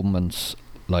exposed the government's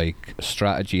like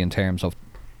strategy in terms of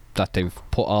that they've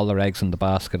put all their eggs in the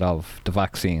basket of the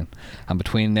vaccine, and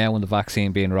between now and the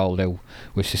vaccine being rolled out,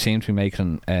 which they seem to be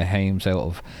making hames out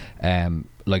of,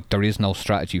 like, there is no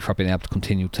strategy for being able to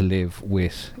continue to live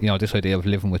with, you know, this idea of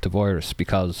living with the virus,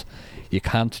 because you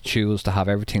can't choose to have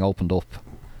everything opened up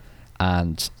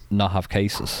and not have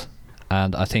cases.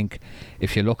 And I think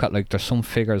if you look at, like, there's some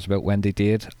figures about when they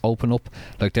did open up,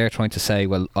 like, they're trying to say,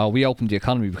 well, oh, we opened the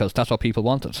economy because that's what people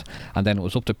wanted, and then it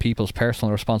was up to people's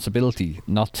personal responsibility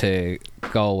not to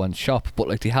go and shop. But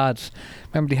like, they had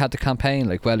the campaign,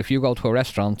 like, well, if you go to a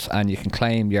restaurant and you can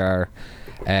claim your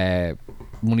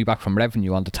money back from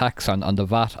revenue on the tax on the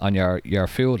VAT on your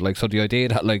food, like, so the idea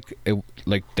that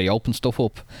like they open stuff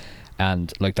up,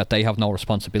 and like that they have no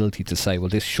responsibility to say, well,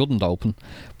 this shouldn't open,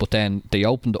 but then they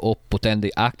opened it up, but then they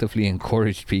actively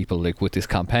encouraged people, like with this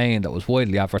campaign that was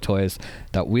widely advertised,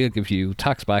 that we'll give you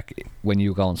tax back when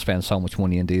you go and spend so much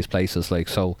money in these places. Like,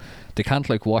 so they can't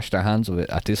like wash their hands of it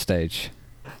at this stage.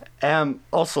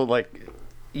 Also, like,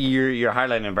 you're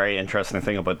highlighting a very interesting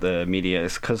thing about the media,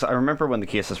 is because I remember when the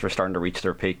cases were starting to reach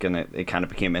their peak and it kind of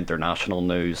became international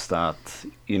news that,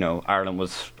 you know, Ireland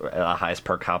was the highest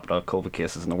per capita COVID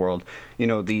cases in the world. You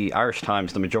know, the Irish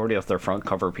Times, the majority of their front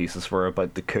cover pieces were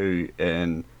about the coup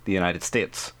in the United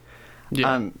States.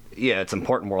 Yeah. And yeah, it's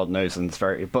important world news, and it's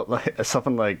very, but like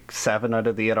something like 7 out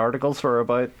of the 8 articles were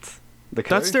about the coup.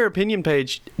 That's their opinion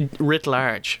page writ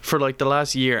large for like the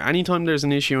last year. Anytime there's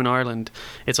an issue in Ireland,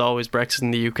 it's always Brexit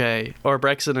in the UK, or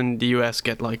Brexit and the US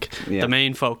get like the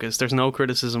main focus. There's no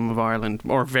criticism of Ireland,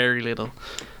 or very little.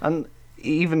 And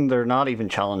even they're not even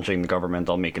challenging the government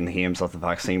on making the aims of the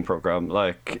vaccine program.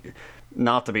 Like,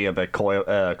 not to be a bit coy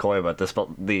about this, but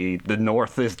the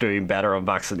North is doing better on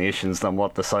vaccinations than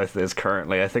what the South is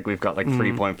currently. I think we've got like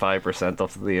 3.5%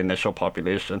 of the initial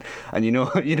population, and you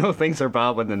know things are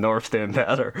bad when the North's doing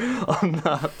better on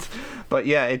that. But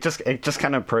yeah, it just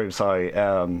kind of proves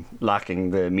how lacking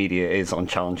the media is on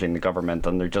challenging the government,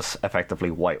 and they're just effectively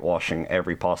whitewashing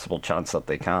every possible chance that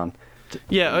they can.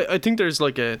 Yeah, I think there's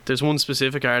one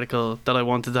specific article that I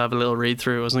wanted to have a little read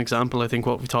through as an example, I think,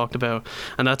 what we talked about,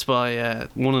 and that's by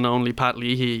one and only Pat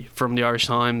Leahy from the Irish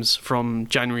Times from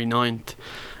January 9th,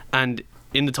 and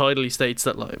in the title he states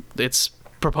that like it's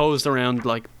proposed around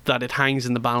like that it hangs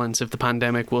in the balance if the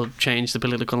pandemic will change the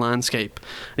political landscape.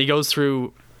 And he goes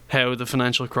through how the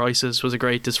financial crisis was a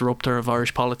great disruptor of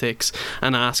Irish politics,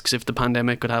 and asks if the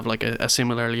pandemic could have like a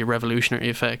similarly revolutionary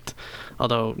effect,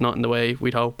 although not in the way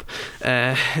we'd hope.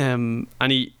 And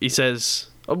he says,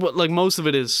 like, most of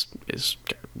it is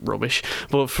rubbish,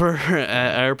 but for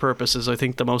our purposes, I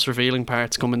think the most revealing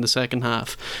parts come in the second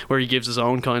half, where he gives his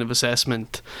own kind of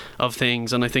assessment of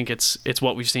things, and I think it's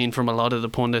what we've seen from a lot of the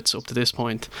pundits up to this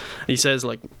point. He says,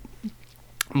 like,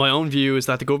 my own view is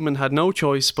that the government had no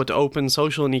choice but to open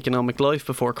social and economic life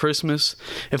before Christmas.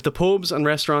 If the pubs and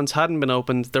restaurants hadn't been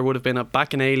opened, there would have been a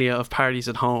bacchanalia of parties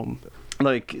at home.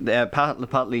 Like,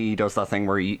 Pat Lee does that thing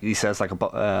where he says, like, a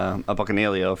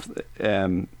bacchanalia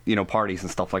of parties and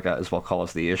stuff like that is what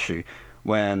caused the issue,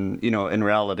 when, in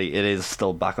reality it is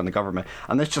still back on the government.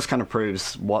 And this just kind of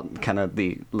proves what kind of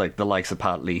the likes of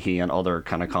Pat Leahy and other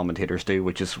kind of commentators do,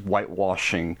 which is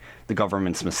whitewashing the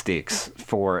government's mistakes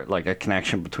for, like, a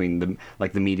connection between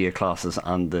the media classes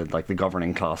and the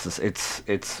governing classes.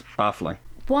 It's baffling.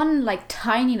 One, like,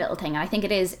 tiny little thing, and I think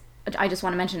it is, I just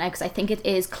want to mention it because I think it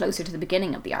is closer to the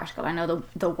beginning of the article. I know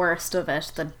the worst of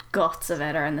it, the guts of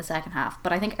it, are in the second half,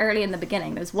 but I think early in the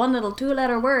beginning there's one little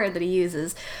 2-letter word that he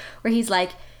uses where he's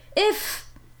like,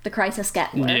 if the crisis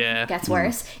gets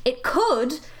worse, it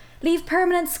could leave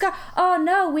permanent scar. Oh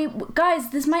no,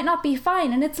 guys, this might not be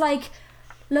fine. And it's like,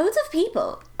 loads of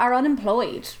people are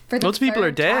unemployed for the loads of people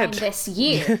are dead this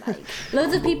year. Like,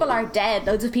 loads of people are dead.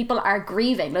 Loads of people are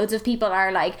grieving. Loads of people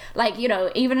are like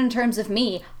even in terms of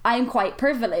me, I'm quite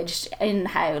privileged in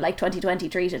how 2020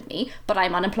 treated me, but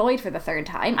I'm unemployed for the third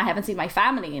time. I haven't seen my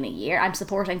family in a year. I'm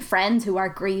supporting friends who are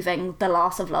grieving the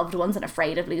loss of loved ones and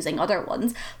afraid of losing other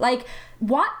ones. Like,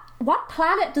 what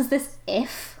planet does this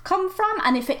if come from?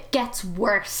 And if it gets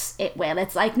worse, it will.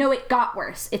 It's like, no, it got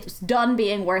worse. It's done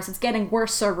being worse. It's getting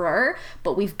worser,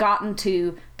 but we've gotten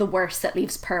to the worst that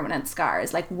leaves permanent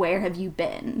scars. Like, where have you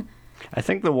been? I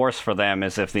think the worst for them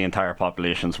is if the entire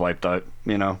population's wiped out,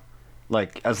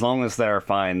 Like, as long as they're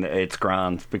fine, it's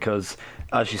grand, because,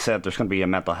 as you said, there's going to be a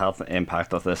mental health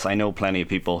impact of this. I know plenty of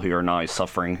people who are now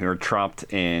suffering, who are trapped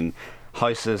in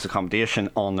houses, accommodation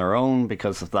on their own,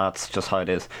 because that's just how it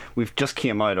is. We've just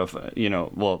came out of,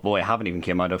 we haven't even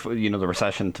came out of, the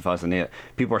recession in 2008.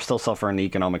 People are still suffering the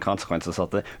economic consequences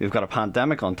of it. We've got a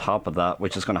pandemic on top of that,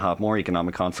 which is going to have more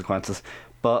economic consequences.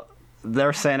 But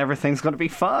they're saying everything's going to be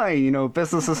fine,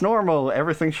 business is normal,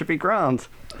 everything should be grand.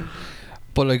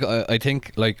 But I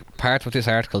think part of this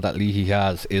article that Leahy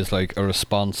has is a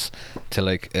response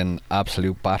to an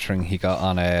absolute battering he got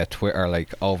on Twitter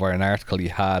over an article he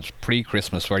had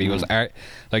pre-Christmas where he was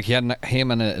he had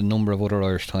him and a number of other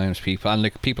Irish Times people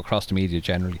and people across the media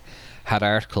generally had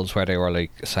articles where they were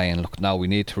saying, look, now we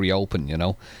need to reopen,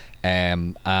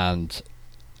 and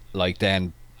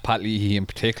then Pat Leahy in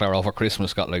particular over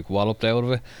Christmas got walloped out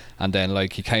of it, and then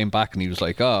he came back and he was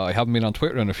like, oh, I haven't been on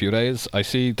Twitter in a few days, I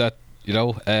see that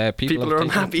people are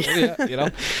unhappy.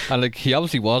 And he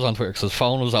obviously was on Twitter because his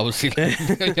phone was obviously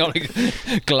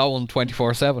glowing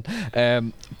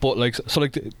 24/7. But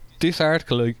this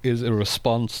article is a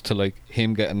response to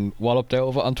him getting walloped out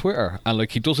of it on Twitter, and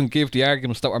he doesn't give the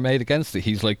arguments that were made against it.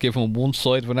 He's giving one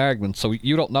side of an argument. So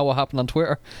you don't know what happened on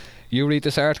Twitter. You read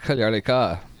this article, you're like,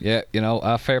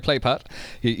 fair play, Pat.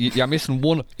 You're missing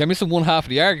one. You're missing one half of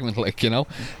the argument,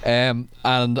 And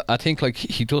I think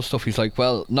he does stuff. He's like,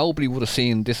 well, nobody would have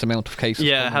seen this amount of cases.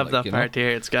 Yeah, I have that part here.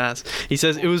 It's gas. He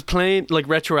says it was plain,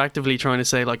 retroactively trying to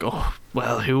say, oh,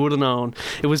 well, who would have known?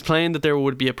 It was plain that there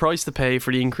would be a price to pay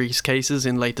for the increased cases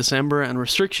in late December and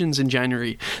restrictions in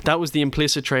January. That was the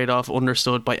implicit trade-off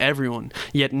understood by everyone.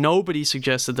 Yet nobody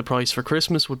suggested the price for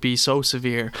Christmas would be so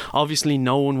severe. Obviously,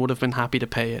 no one would have been happy to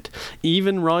pay it.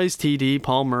 Even Rise TD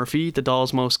Paul Murphy, the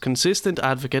Dáil's most consistent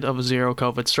advocate of a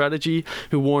zero-COVID strategy,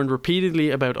 who warned repeatedly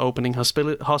about opening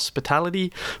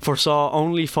hospitality, foresaw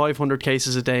only 500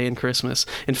 cases a day in Christmas.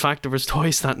 In fact, there was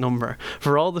twice that number.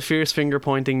 For all the fierce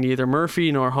finger-pointing, neither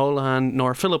Murphy nor Holohan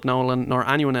nor Philip Nolan nor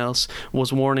anyone else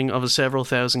was warning of several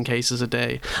thousand cases a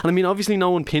day. And I mean, obviously no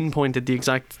one pinpointed the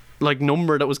exact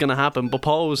number that was going to happen, but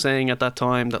Paul was saying at that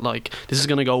time that this is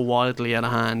going to go wildly out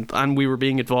of hand, and we were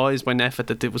being advised by NPHET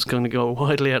that it was going to go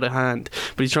wildly out of hand.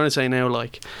 But he's trying to say now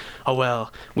oh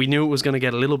well, we knew it was going to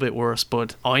get a little bit worse,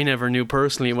 but I never knew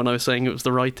personally when I was saying it was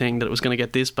the right thing that it was going to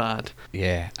get this bad.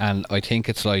 Yeah, and I think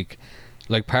it's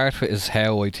part of it is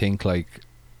how I think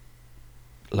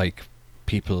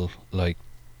people like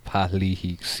Pat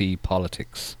Leahy see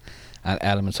politics and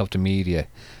elements of the media.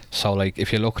 So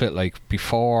if you look at it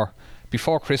before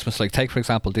Christmas, take for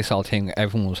example this whole thing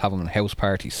everyone was having house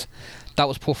parties. That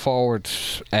was put forward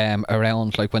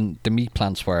around when the meat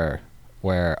plants were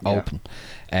were open.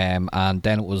 And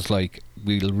then it was like,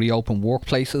 we'll reopen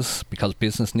workplaces because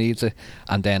business needs it,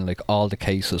 and then like all the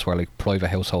cases were like private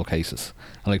household cases,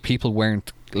 and like people were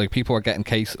getting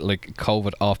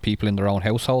COVID off people in their own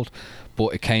household,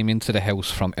 but it came into the house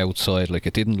from outside. Like,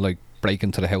 it didn't like break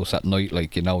into the house at night,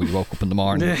 like, you know, you woke up in the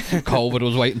morning, COVID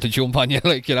was waiting to jump on you,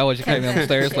 like, you know, as you came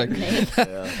downstairs, like.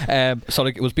 So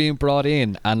like, it was being brought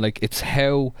in, and like, it's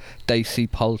how they see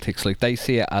politics. Like, they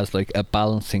see it as like a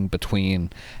balancing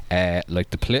between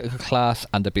like the political class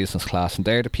and the business class, and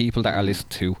they're the people that are listened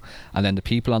to, and then the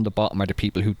people on the bottom are the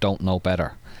people who don't know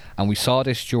better. And we saw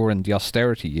this during the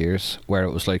austerity years, where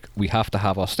it was like, we have to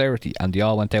have austerity, and they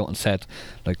all went out and said,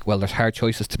 like, well, there's hard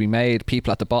choices to be made,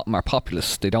 people at the bottom are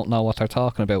populists, they don't know what they're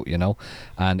talking about, you know,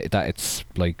 and that it's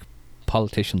like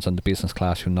politicians and the business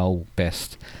class who know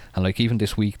best. And like, even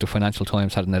this week the Financial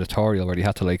Times had an editorial where they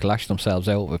had to like lash themselves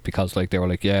out of it, because like, they were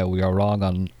like, yeah, we are wrong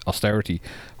on austerity,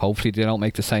 hopefully they don't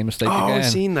make the same mistake again. I've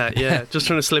seen that, yeah. Just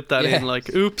trying to slip that in,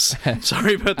 like, oops,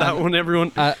 sorry about that one,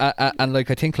 everyone. And like,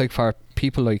 I think like, for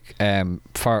people like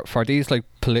for these like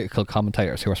political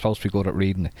commentators who are supposed to be good at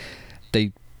reading it,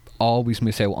 they always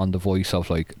miss out on the voice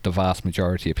of like the vast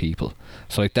majority of people.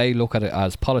 So like, they look at it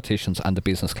as politicians and the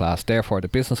business class, therefore the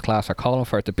business class are calling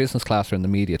for it, the business class are in the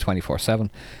media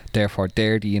 24/7, therefore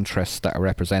they're the interests that are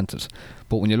represented.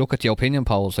 But when you look at the opinion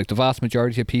polls, like, the vast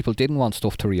majority of people didn't want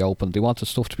stuff to reopen, they wanted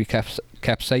stuff to be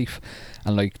kept safe,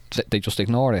 and like, they just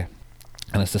ignore it.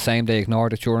 And it's the same, they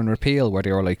ignored it during repeal, where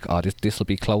they were like, oh, this will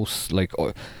be close, like,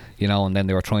 you know, and then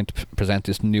they were trying to present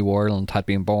this new Ireland had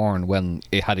been born when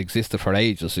it had existed for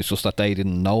ages. It's just that they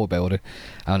didn't know about it.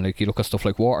 And like, you look at stuff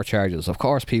like water charges, of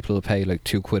course people will pay like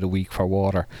 £2 a week for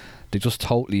water. They just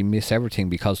totally miss everything,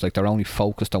 because like, they're only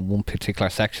focused on one particular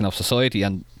section of society,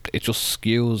 and it just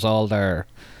skews all their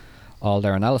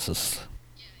analysis.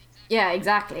 Yeah,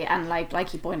 exactly. And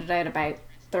like you pointed out about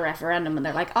the referendum, and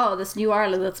they're like, oh, this new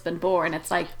Ireland that's been born,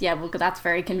 it's like, yeah, well, that's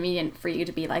very convenient for you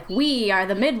to be like, we are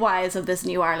the midwives of this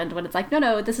new Ireland, when it's like,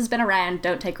 no, this has been around,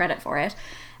 don't take credit for it.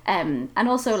 And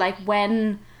also, like,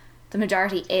 when the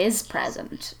majority is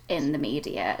present in the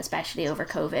media, especially over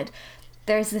COVID,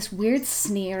 there's this weird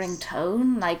sneering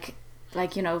tone, like,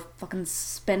 you know, fucking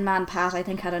Spin Man Pat, I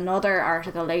think, had another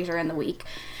article later in the week,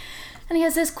 and he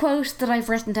has this quote that I've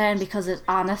written down because it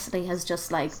honestly has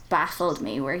just like baffled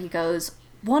me, where he goes,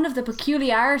 one of the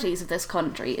peculiarities of this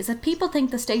country is that people think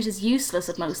the state is useless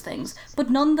at most things, but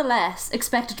nonetheless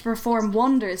expected to perform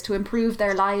wonders to improve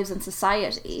their lives and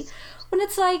society. When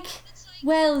it's like,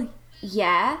 well,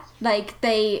 yeah, like,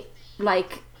 they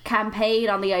like campaign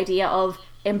on the idea of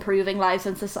improving lives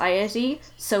and society,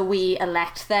 so we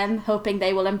elect them hoping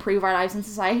they will improve our lives and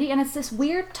society, and it's this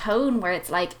weird tone where it's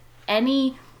like,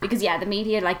 because yeah, the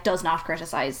media like does not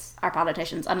criticize our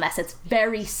politicians unless it's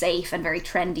very safe and very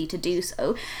trendy to do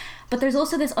so. But there's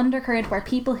also this undercurrent where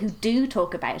people who do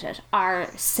talk about it are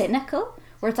cynical,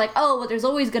 where it's like, oh, well, there's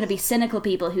always going to be cynical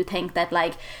people who think that,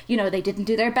 like, you know, they didn't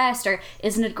do their best, or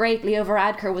isn't it great Leo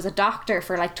Varadkar was a doctor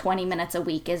for like 20 minutes a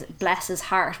week, is bless his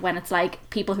heart, when it's like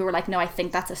people who are like, no, I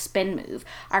think that's a spin move,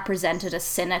 are presented as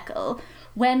cynical,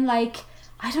 when like,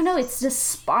 I don't know, it's this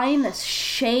spineless,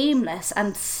 shameless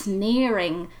and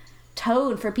sneering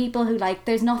tone for people who, like,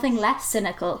 there's nothing less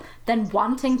cynical than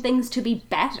wanting things to be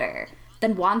better,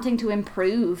 than wanting to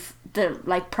improve the,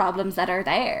 like, problems that are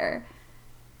there.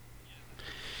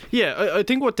 Yeah, I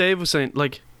think what Dave was saying,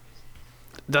 like,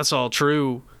 that's all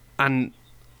true, and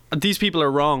these people are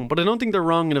wrong, but I don't think they're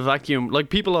wrong in a vacuum. Like,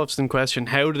 people often question,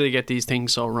 how do they get these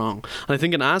things so wrong? And I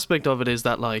think an aspect of it is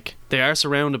that, like, they are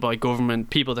surrounded by government,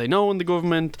 people they know in the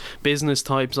government, business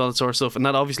types, all that sort of stuff, and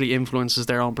that obviously influences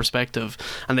their own perspective,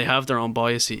 and they have their own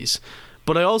biases.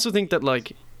 But I also think that,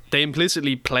 like, they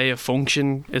implicitly play a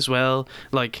function as well.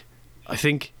 Like, I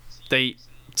think they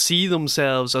see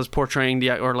themselves as portraying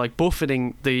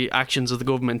buffeting the actions of the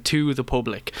government to the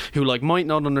public, who like might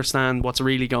not understand what's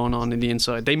really going on in the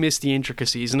inside. They miss the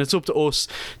intricacies, and it's up to us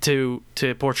to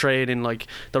portray it in like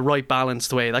the right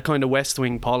balanced way, that kind of West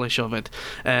Wing polish of it.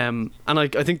 And I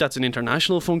think that's an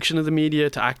international function of the media,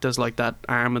 to act as like that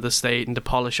arm of the state and to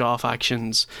polish off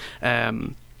actions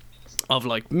of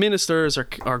like ministers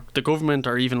or the government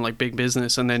or even like big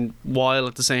business, and then while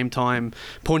at the same time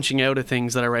punching out at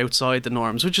things that are outside the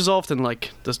norms, which is often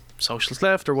like the socialist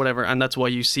left or whatever, and that's why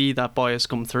you see that bias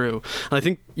come through. And I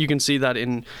think you can see that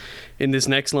in this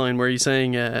next line where he's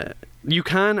saying you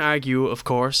can argue, of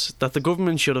course, that the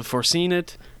government should have foreseen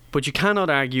it, but you cannot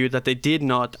argue that they did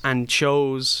not and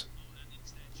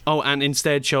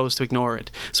instead chose to ignore it.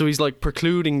 So he's like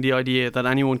precluding the idea that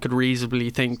anyone could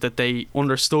reasonably think that they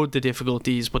understood the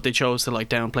difficulties, but they chose to like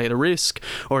downplay the risk,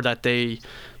 or that they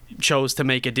chose to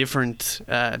make a different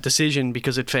decision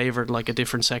because it favoured like a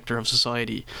different sector of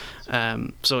society.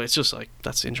 So it's just like,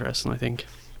 that's interesting, I think.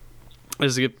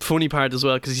 There's a funny part as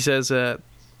well, because he says,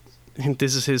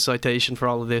 this is his citation for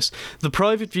all of this: the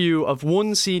private view of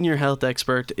one senior health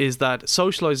expert is that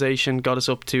socialisation got us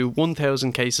up to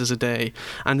 1,000 cases a day,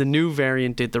 and the new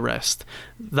variant did the rest.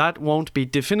 That won't be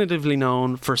definitively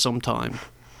known for some time.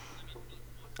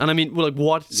 And I mean, well, like,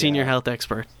 what senior health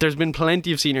expert? There's been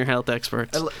plenty of senior health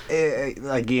experts.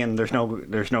 Again, there's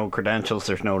no credentials,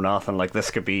 there's no nothing. Like, this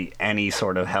could be any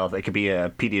sort of health. It could be a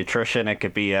pediatrician. It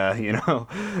could be a,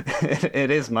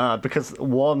 it is mad because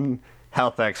one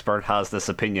health expert has this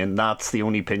opinion. That's the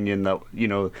only opinion that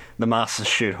the masses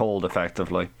should hold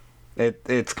effectively.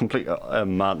 It's complete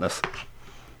madness.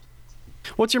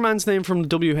 What's your man's name from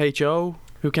the WHO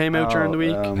who came out during the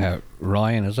week?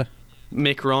 Ryan, is it?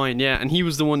 Mick Ryan, yeah, and he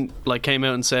was the one like came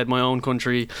out and said my own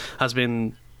country has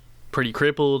been pretty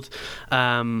crippled.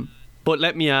 But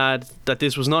let me add that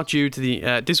this was not due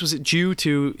to this was due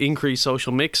to increased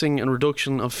social mixing and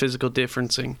reduction of physical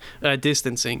distancing.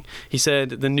 He said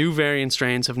the new variant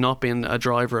strains have not been a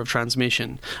driver of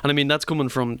transmission, and I mean that's coming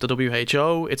from the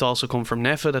WHO. It's also come from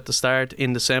NPHET at the start,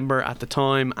 in December, at the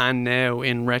time, and now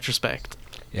in retrospect.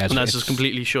 Yeah, and that's just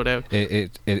completely shut out.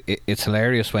 It's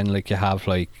hilarious when like you have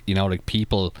like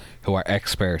people who are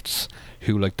experts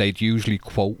who like they'd usually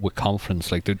quote with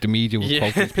confidence, like the media would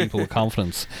quote these people with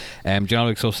confidence.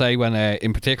 So say when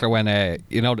in particular when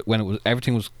when it was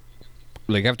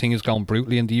everything is going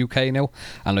brutally in the UK now,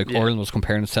 and like Ireland was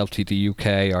comparing itself to the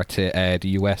UK or to the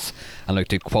US, and like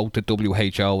they quote the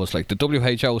WHO was like, the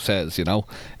WHO says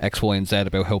X, Y and Z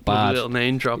about how bad, a little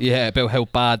name drop, about how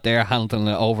bad they're handling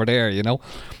it over there,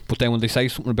 but then when they say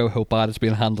something about how bad it's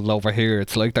being handled over here,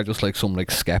 it's like they're just like some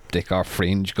like skeptic or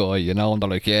fringe guy, and they're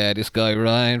like, yeah, this guy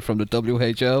Ryan from the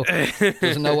WHO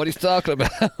doesn't know what he's talking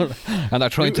about. And they're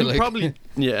trying to like probably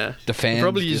defend. He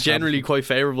probably is generally quite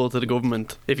favourable to the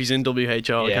government if he's in WHO. I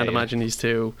can't imagine he's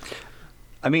too.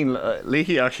 I mean,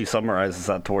 Leahy actually summarises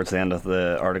that towards the end of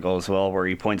the article as well, where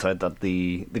he points out that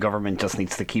the government just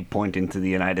needs to keep pointing to the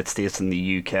United States and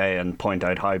the UK and point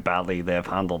out how badly they've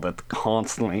handled it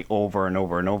constantly over and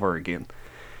over and over again.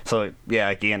 So,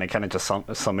 yeah, again, it kind of just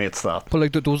summates that. But,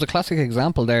 like, there was a classic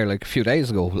example there, like, a few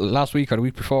days ago, last week or the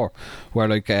week before, where,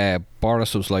 like,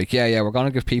 Boris was like, we're going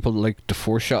to give people, like, the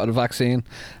first shot of the vaccine,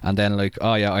 and then, like,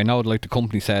 I know, like, the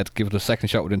company said give it a second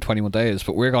shot within 21 days,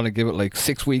 but we're going to give it, like,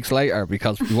 6 weeks later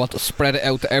because we want to spread it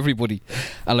out to everybody.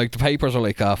 And, like, the papers are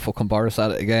like, fucking Boris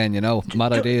at it again,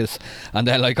 mad ideas. And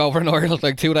then, like, over in Ireland,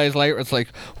 like, 2 days later, it's like,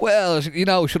 well,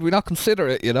 should we not consider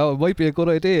it, it might be a good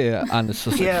idea. And it's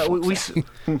just like,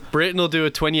 Britain will do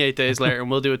it 28 days later and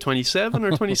we'll do it 27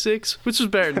 or 26, which is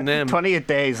better than them. 28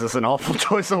 days is an awful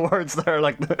choice of words there,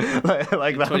 like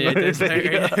that 28 days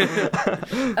later.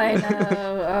 I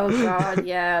know, oh god,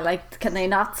 yeah, like, can they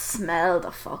not smell the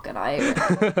fucking Irish?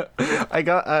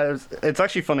 It's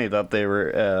actually funny that they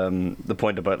were the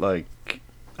point about like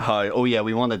how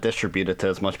we want to distribute it to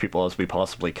as much people as we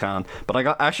possibly can, but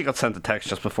I actually got sent a text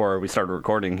just before we started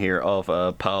recording here of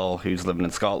a pal who's living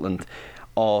in Scotland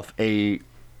of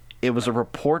it was a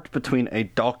report between a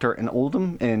doctor in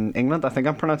Oldham in England, I think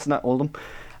I'm pronouncing that Oldham,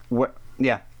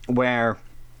 where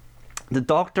the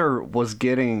doctor was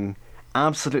getting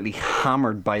absolutely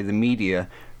hammered by the media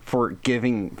for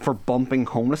bumping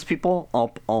homeless people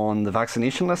up on the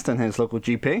vaccination list in his local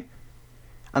GP.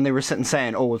 And they were sitting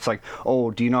saying,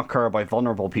 do you not care about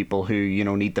vulnerable people who,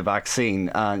 need the vaccine?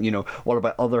 And, what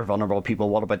about other vulnerable people?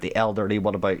 What about the elderly?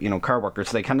 What about, care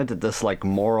workers? They kind of did this, like,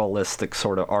 moralistic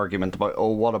sort of argument about,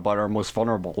 what about our most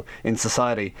vulnerable in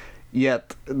society?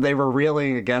 Yet they were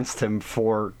railing against him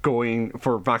for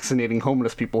vaccinating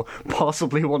homeless people,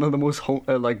 possibly one of the most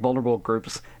vulnerable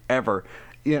groups ever.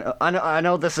 I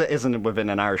know this isn't within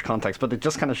an Irish context, but it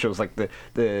just kind of shows like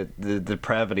the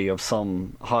depravity of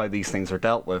how these things are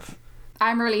dealt with.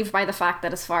 I'm relieved by the fact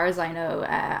that, as far as I know,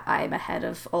 I'm ahead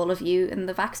of all of you in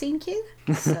the vaccine queue.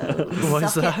 So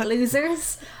suck it,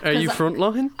 losers. Are you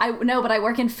frontline? No, but I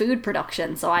work in food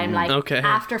production, so I'm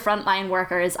after frontline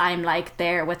workers. I'm like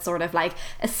there with sort of like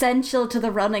essential to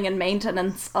the running and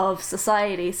maintenance of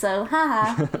society. So,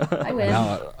 I win.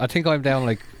 No, I think I'm down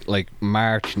like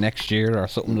March next year or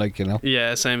something, like.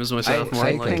 Yeah, same as myself.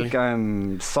 I think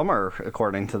I'm summer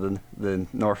according to the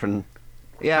Northern.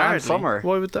 Yeah, I'm summer.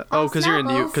 Why would that? Oh, because you're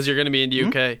going to be in the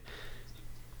UK.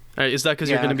 Is that because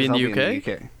you're going to be in the UK?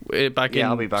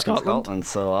 I'll be back in Scotland,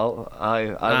 so I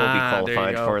will be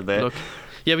qualified for the. Look,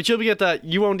 Yeah, but you'll get that.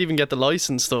 You won't even get the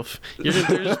license stuff. They're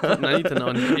just putting anything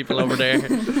on people over there.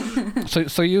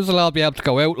 So you'll all be able to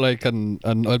go out, like, and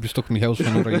I'll be stuck in my house for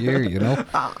another year, you know.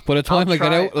 By the time I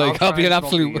get out, like, I'll be an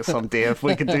absolute. Someday if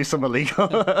we can do some illegal.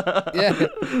 Yeah.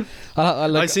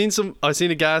 I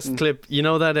seen a gas clip. You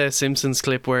know that Simpsons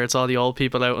clip where it's all the old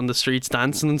people out on the streets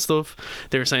dancing and stuff.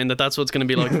 They were saying that's what's going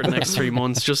to be like for the next 3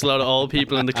 months. Just a lot of old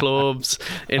people in the clubs,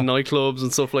 in nightclubs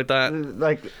and stuff like that.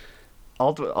 Like,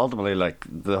 ultimately, like,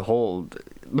 the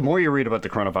more you read about the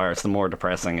coronavirus, the more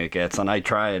depressing it gets. And I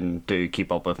try and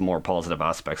keep up with more positive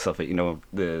aspects of it. You know,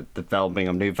 the developing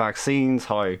of new vaccines,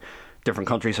 how different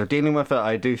countries are dealing with it.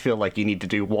 I do feel like you need to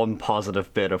do one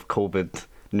positive bit of COVID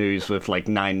news with like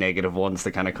 9 negative ones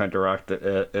to kind of counteract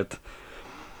it.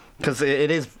 Because it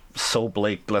is so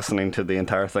bleak listening to the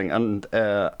entire thing. And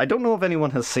I don't know if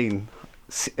anyone has seen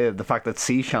the fact that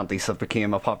sea shanties have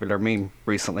become a popular meme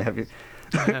recently. Have you?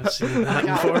 I've seen that,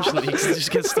 unfortunately. You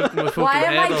just get stuck in my fucking Why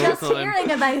am head I all just the time.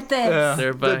 hearing about this? Yeah.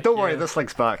 They're back, Don't worry, yeah. this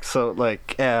link's back. So,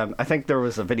 like, I think there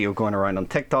was a video going around on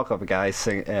TikTok of a guy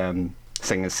singing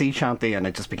a sea shanty, and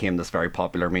it just became this very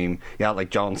popular meme. Yeah, like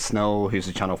Jon Snow, who's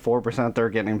a Channel 4 presenter,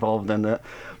 getting involved in it.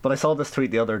 But I saw this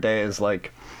tweet the other day, is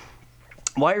like,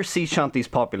 why are sea shanties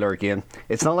popular again?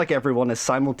 It's not like everyone is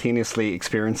simultaneously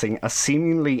experiencing a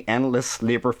seemingly endless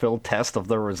labour-filled test of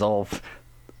their resolve.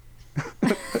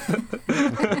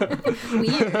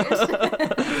 Weird.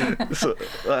 So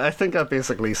I think that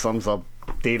basically sums up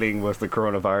dealing with the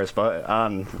coronavirus,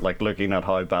 and like looking at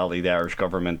how badly the Irish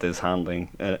government is handling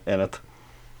in it.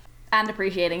 And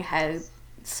appreciating how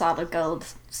solid gold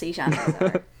sea shanties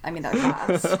are. I mean, they're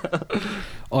class.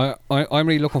 I'm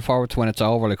really looking forward to when it's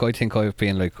over. Like, I think I've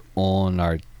been like on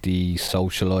or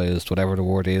de-socialised, whatever the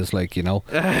word is, like, you know.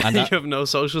 And You have no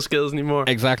social skills anymore.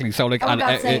 exactly. So like, Oh,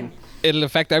 God, same. it'll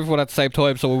affect everyone at the same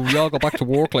time. So when we all go back to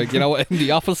work, like, you know, in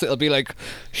the office, it'll be like,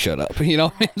 shut up, you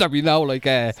know. There'll be no like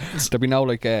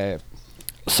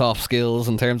soft skills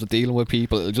in terms of dealing with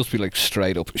people. It'll just be like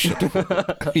straight up, shut the fuck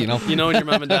up, you know. You know when your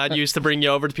mum and dad used to bring you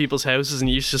over to people's houses and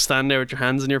you used to stand there with your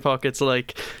hands in your pockets,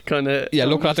 like, kind of... Yeah,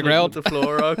 looking at the ground. At the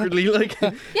floor awkwardly, like...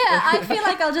 Yeah, I feel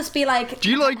like I'll just be like,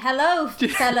 Do you like- hello,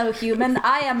 fellow human,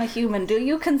 I am a human. Do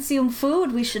you consume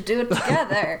food? We should do it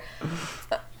together.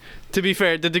 To be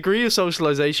fair, the degree of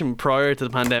socialisation prior to the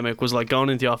pandemic was like going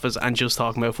into the office and just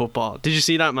talking about football. Did you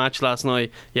see that match last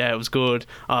night? Yeah, it was good.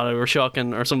 Oh, they were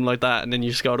shocking or something like that, and then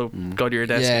you just go to your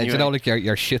desk. Yeah, anyway. you know, like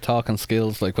your shit talking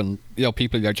skills, like when, you know,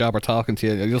 people in your job are talking to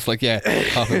you, you're just like,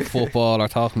 talking football or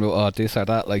talking about this or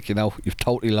that, like, you know, you've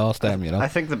totally lost them, you know. I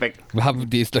think the big We're having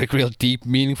these like real deep,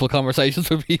 meaningful conversations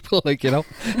with people, like, you know,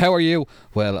 how are you?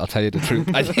 Well, I'll tell you the truth.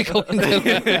 I think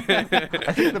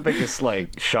the biggest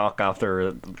like shock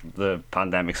after the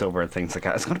pandemic's over and things like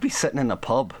that is going to be sitting in a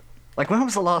pub. Like, when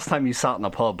was the last time you sat in a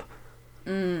pub?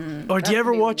 Or do you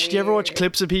ever watch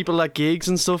clips of people at gigs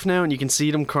and stuff now, and you can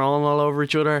see them crawling all over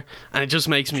each other, and it just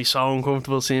makes me so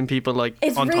uncomfortable seeing people like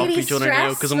It's on top really of each other now,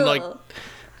 because I'm like,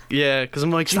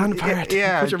 stand apart,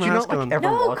 Yeah, put your do you mask not, like, on. ever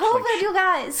No, watch COVID, you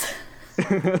guys.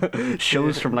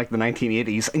 shows from like the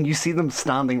 1980s, and you see them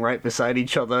standing right beside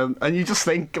each other, and you just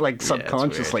think like it's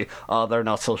subconsciously, oh, they're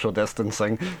not social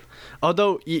distancing.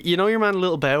 Although, you know your man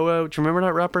Little Bow Wow? Do you remember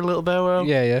that rapper Little Bow Wow?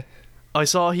 yeah. I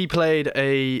saw he played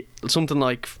something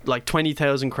like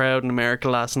 20,000 crowd in America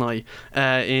last night.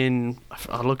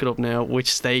 I'll look it up now,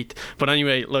 which state. But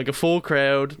anyway, like a full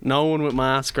crowd, no one with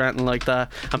masks or anything like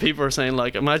that. And people are saying,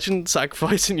 like, imagine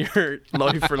sacrificing your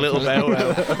life for Little Bow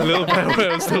Wow. Little Bow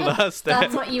Wow's the last step.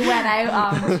 That's what you went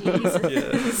out on,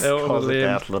 Jesus. Out on a Cause of limb.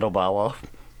 death, Little Bow Wow.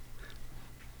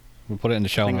 We'll put it in the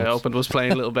show I think I notes. opened was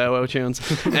playing Little Bow Wow tunes.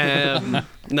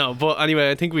 No, but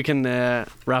anyway, I think we can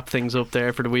wrap things up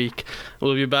there for the week.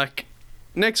 We'll be back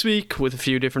next week with a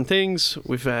few different things.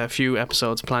 We've a few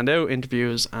episodes planned out,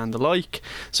 interviews and the like.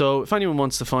 So if anyone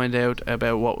wants to find out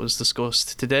about what was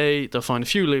discussed today, they'll find a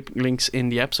few links in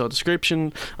the episode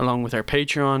description, along with our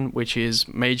Patreon, which is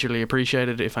majorly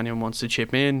appreciated if anyone wants to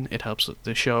chip in. It helps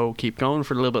the show keep going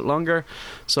for a little bit longer.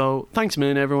 So thanks a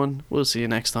million, everyone. We'll see you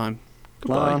next time.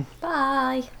 Goodbye.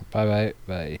 Bye. Bye.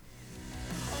 I'm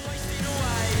wasting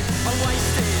away.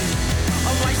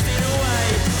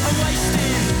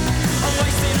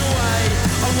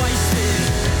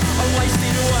 I'm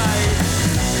wasting away.